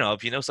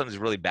 if you know something's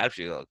really bad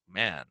for you, like,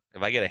 man,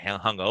 if I get a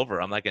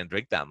hungover, I'm not going to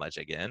drink that much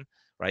again,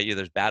 right?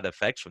 There's bad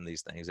effects from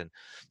these things. And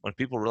when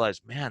people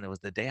realize, man, it was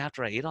the day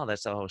after I ate all that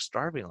stuff, I was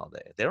starving all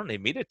day. They don't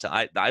need me to tell.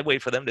 I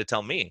wait for them to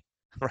tell me,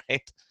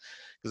 right?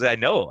 Because I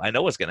know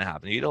what's going to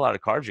happen. You eat a lot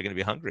of carbs, you're going to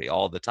be hungry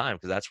all the time,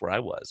 because that's where I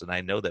was, and I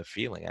know that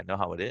feeling. I know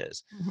how it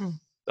is. Hmm.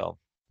 So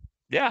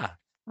yeah.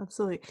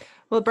 Absolutely.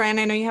 Well, Brian,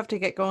 I know you have to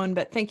get going,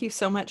 but thank you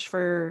so much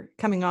for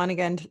coming on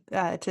again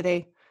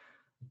today.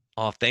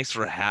 Oh, thanks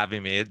for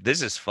having me.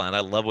 This is fun.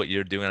 I love what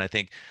you're doing. I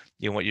think,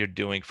 what you're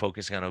doing,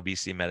 focusing on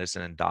obesity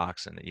medicine and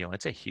docs, and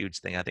it's a huge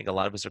thing. I think a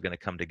lot of us are going to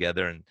come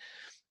together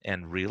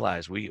and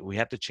realize we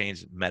have to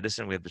change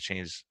medicine. We have to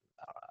change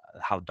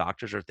how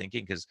doctors are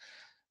thinking, because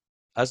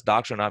us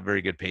docs are not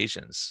very good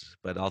patients.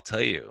 But I'll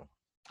tell you,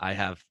 I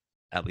have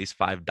at least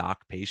 5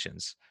 doc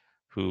patients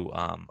who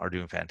are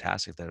doing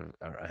fantastic, that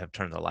have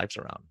turned their lives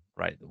around.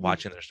 Right, Mm.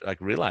 watching their,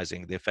 like,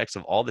 realizing the effects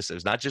of all this.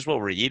 It's not just what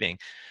we're eating.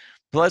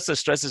 Plus, the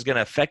stress is going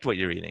to affect what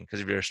you're eating,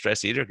 because if you're a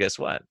stress eater, guess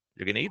what?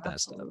 You're going to eat that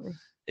stuff. Absolutely.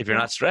 If you're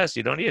Yeah. not stressed,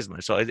 you don't eat as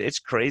much. So it's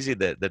crazy,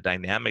 the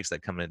dynamics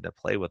that come into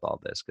play with all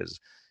this, because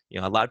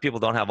a lot of people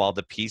don't have all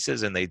the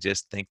pieces, and they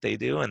just think they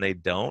do, and they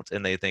don't,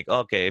 and they think,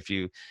 okay, if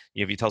you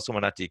tell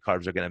someone not to eat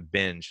carbs, they're going to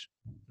binge.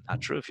 Not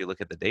true. If you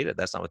look at the data,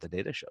 that's not what the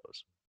data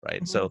shows,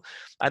 right? Mhm. So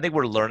I think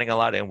we're learning a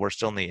lot, and we're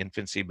still in the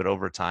infancy, but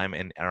over time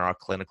and our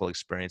clinical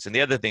experience. And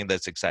the other thing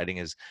that's exciting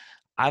is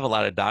I have a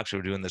lot of docs who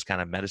are doing this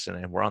kind of medicine,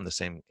 and we're on the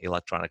same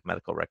electronic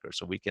medical record,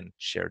 so we can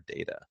share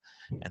data.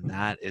 And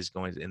that is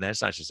going to, and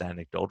that's not just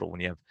anecdotal.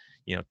 When you have,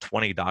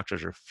 20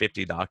 doctors or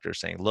 50 doctors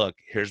saying, look,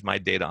 here's my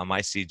data on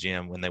my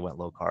CGM when they went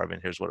low carb,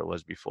 and here's what it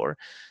was before.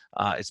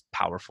 It's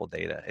powerful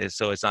data.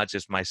 So it's not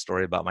just my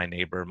story about my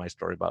neighbor, my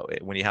story about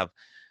it. When you have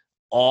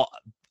all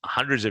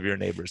hundreds of your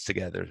neighbors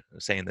together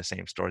saying the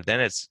same story,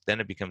 then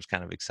it becomes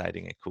kind of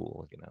exciting and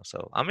cool,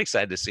 so I'm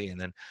excited to see. And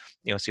then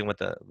seeing what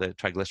the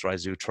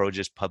triglycerides do. Tro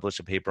just published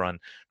a paper on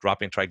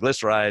dropping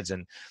triglycerides,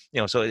 and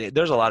so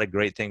there's a lot of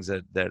great things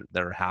that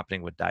are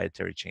happening with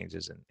dietary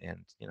changes,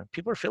 and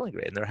people are feeling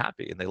great and they're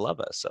happy and they love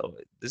us. So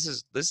this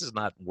is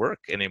not work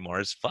anymore,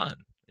 it's fun.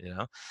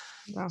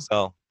 Wow.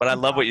 So, but I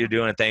That's love what you're awesome.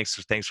 doing, and thanks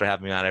for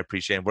having me on. I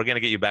appreciate it. We're going to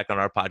get you back on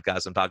our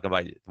podcast and talk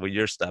about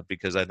your stuff,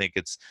 because I think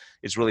it's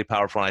really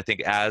powerful. And I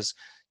think as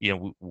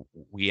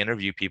we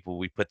interview people,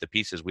 we put the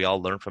pieces, we all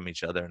learn from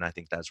each other, and I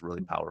think that's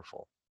really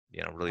powerful.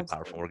 Really powerful.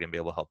 Absolutely. We're going to be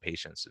able to help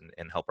patients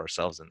and help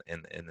ourselves and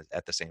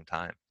at the same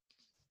time.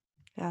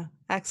 Yeah.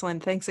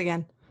 Excellent. Thanks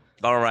again.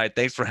 All right,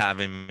 thanks for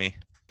having me.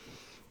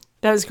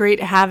 That was great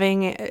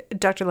having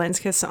Dr.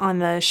 Lenskis on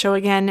the show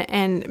again.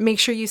 And make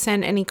sure you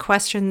send any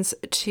questions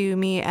to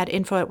me at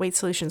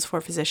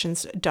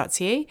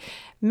info@weightsolutionsforphysicians.ca.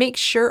 Make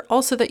sure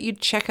also that you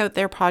check out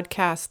their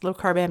podcast, Low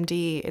Carb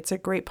MD. It's a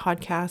great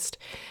podcast.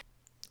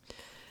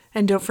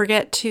 And don't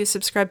forget to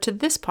subscribe to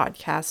this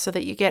podcast so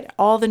that you get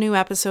all the new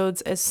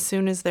episodes as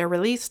soon as they're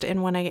released.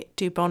 And when I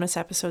do bonus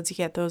episodes, you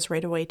get those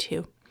right away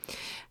too.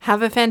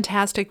 Have a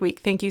fantastic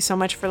week. Thank you so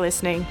much for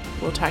listening.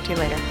 We'll talk to you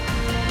later.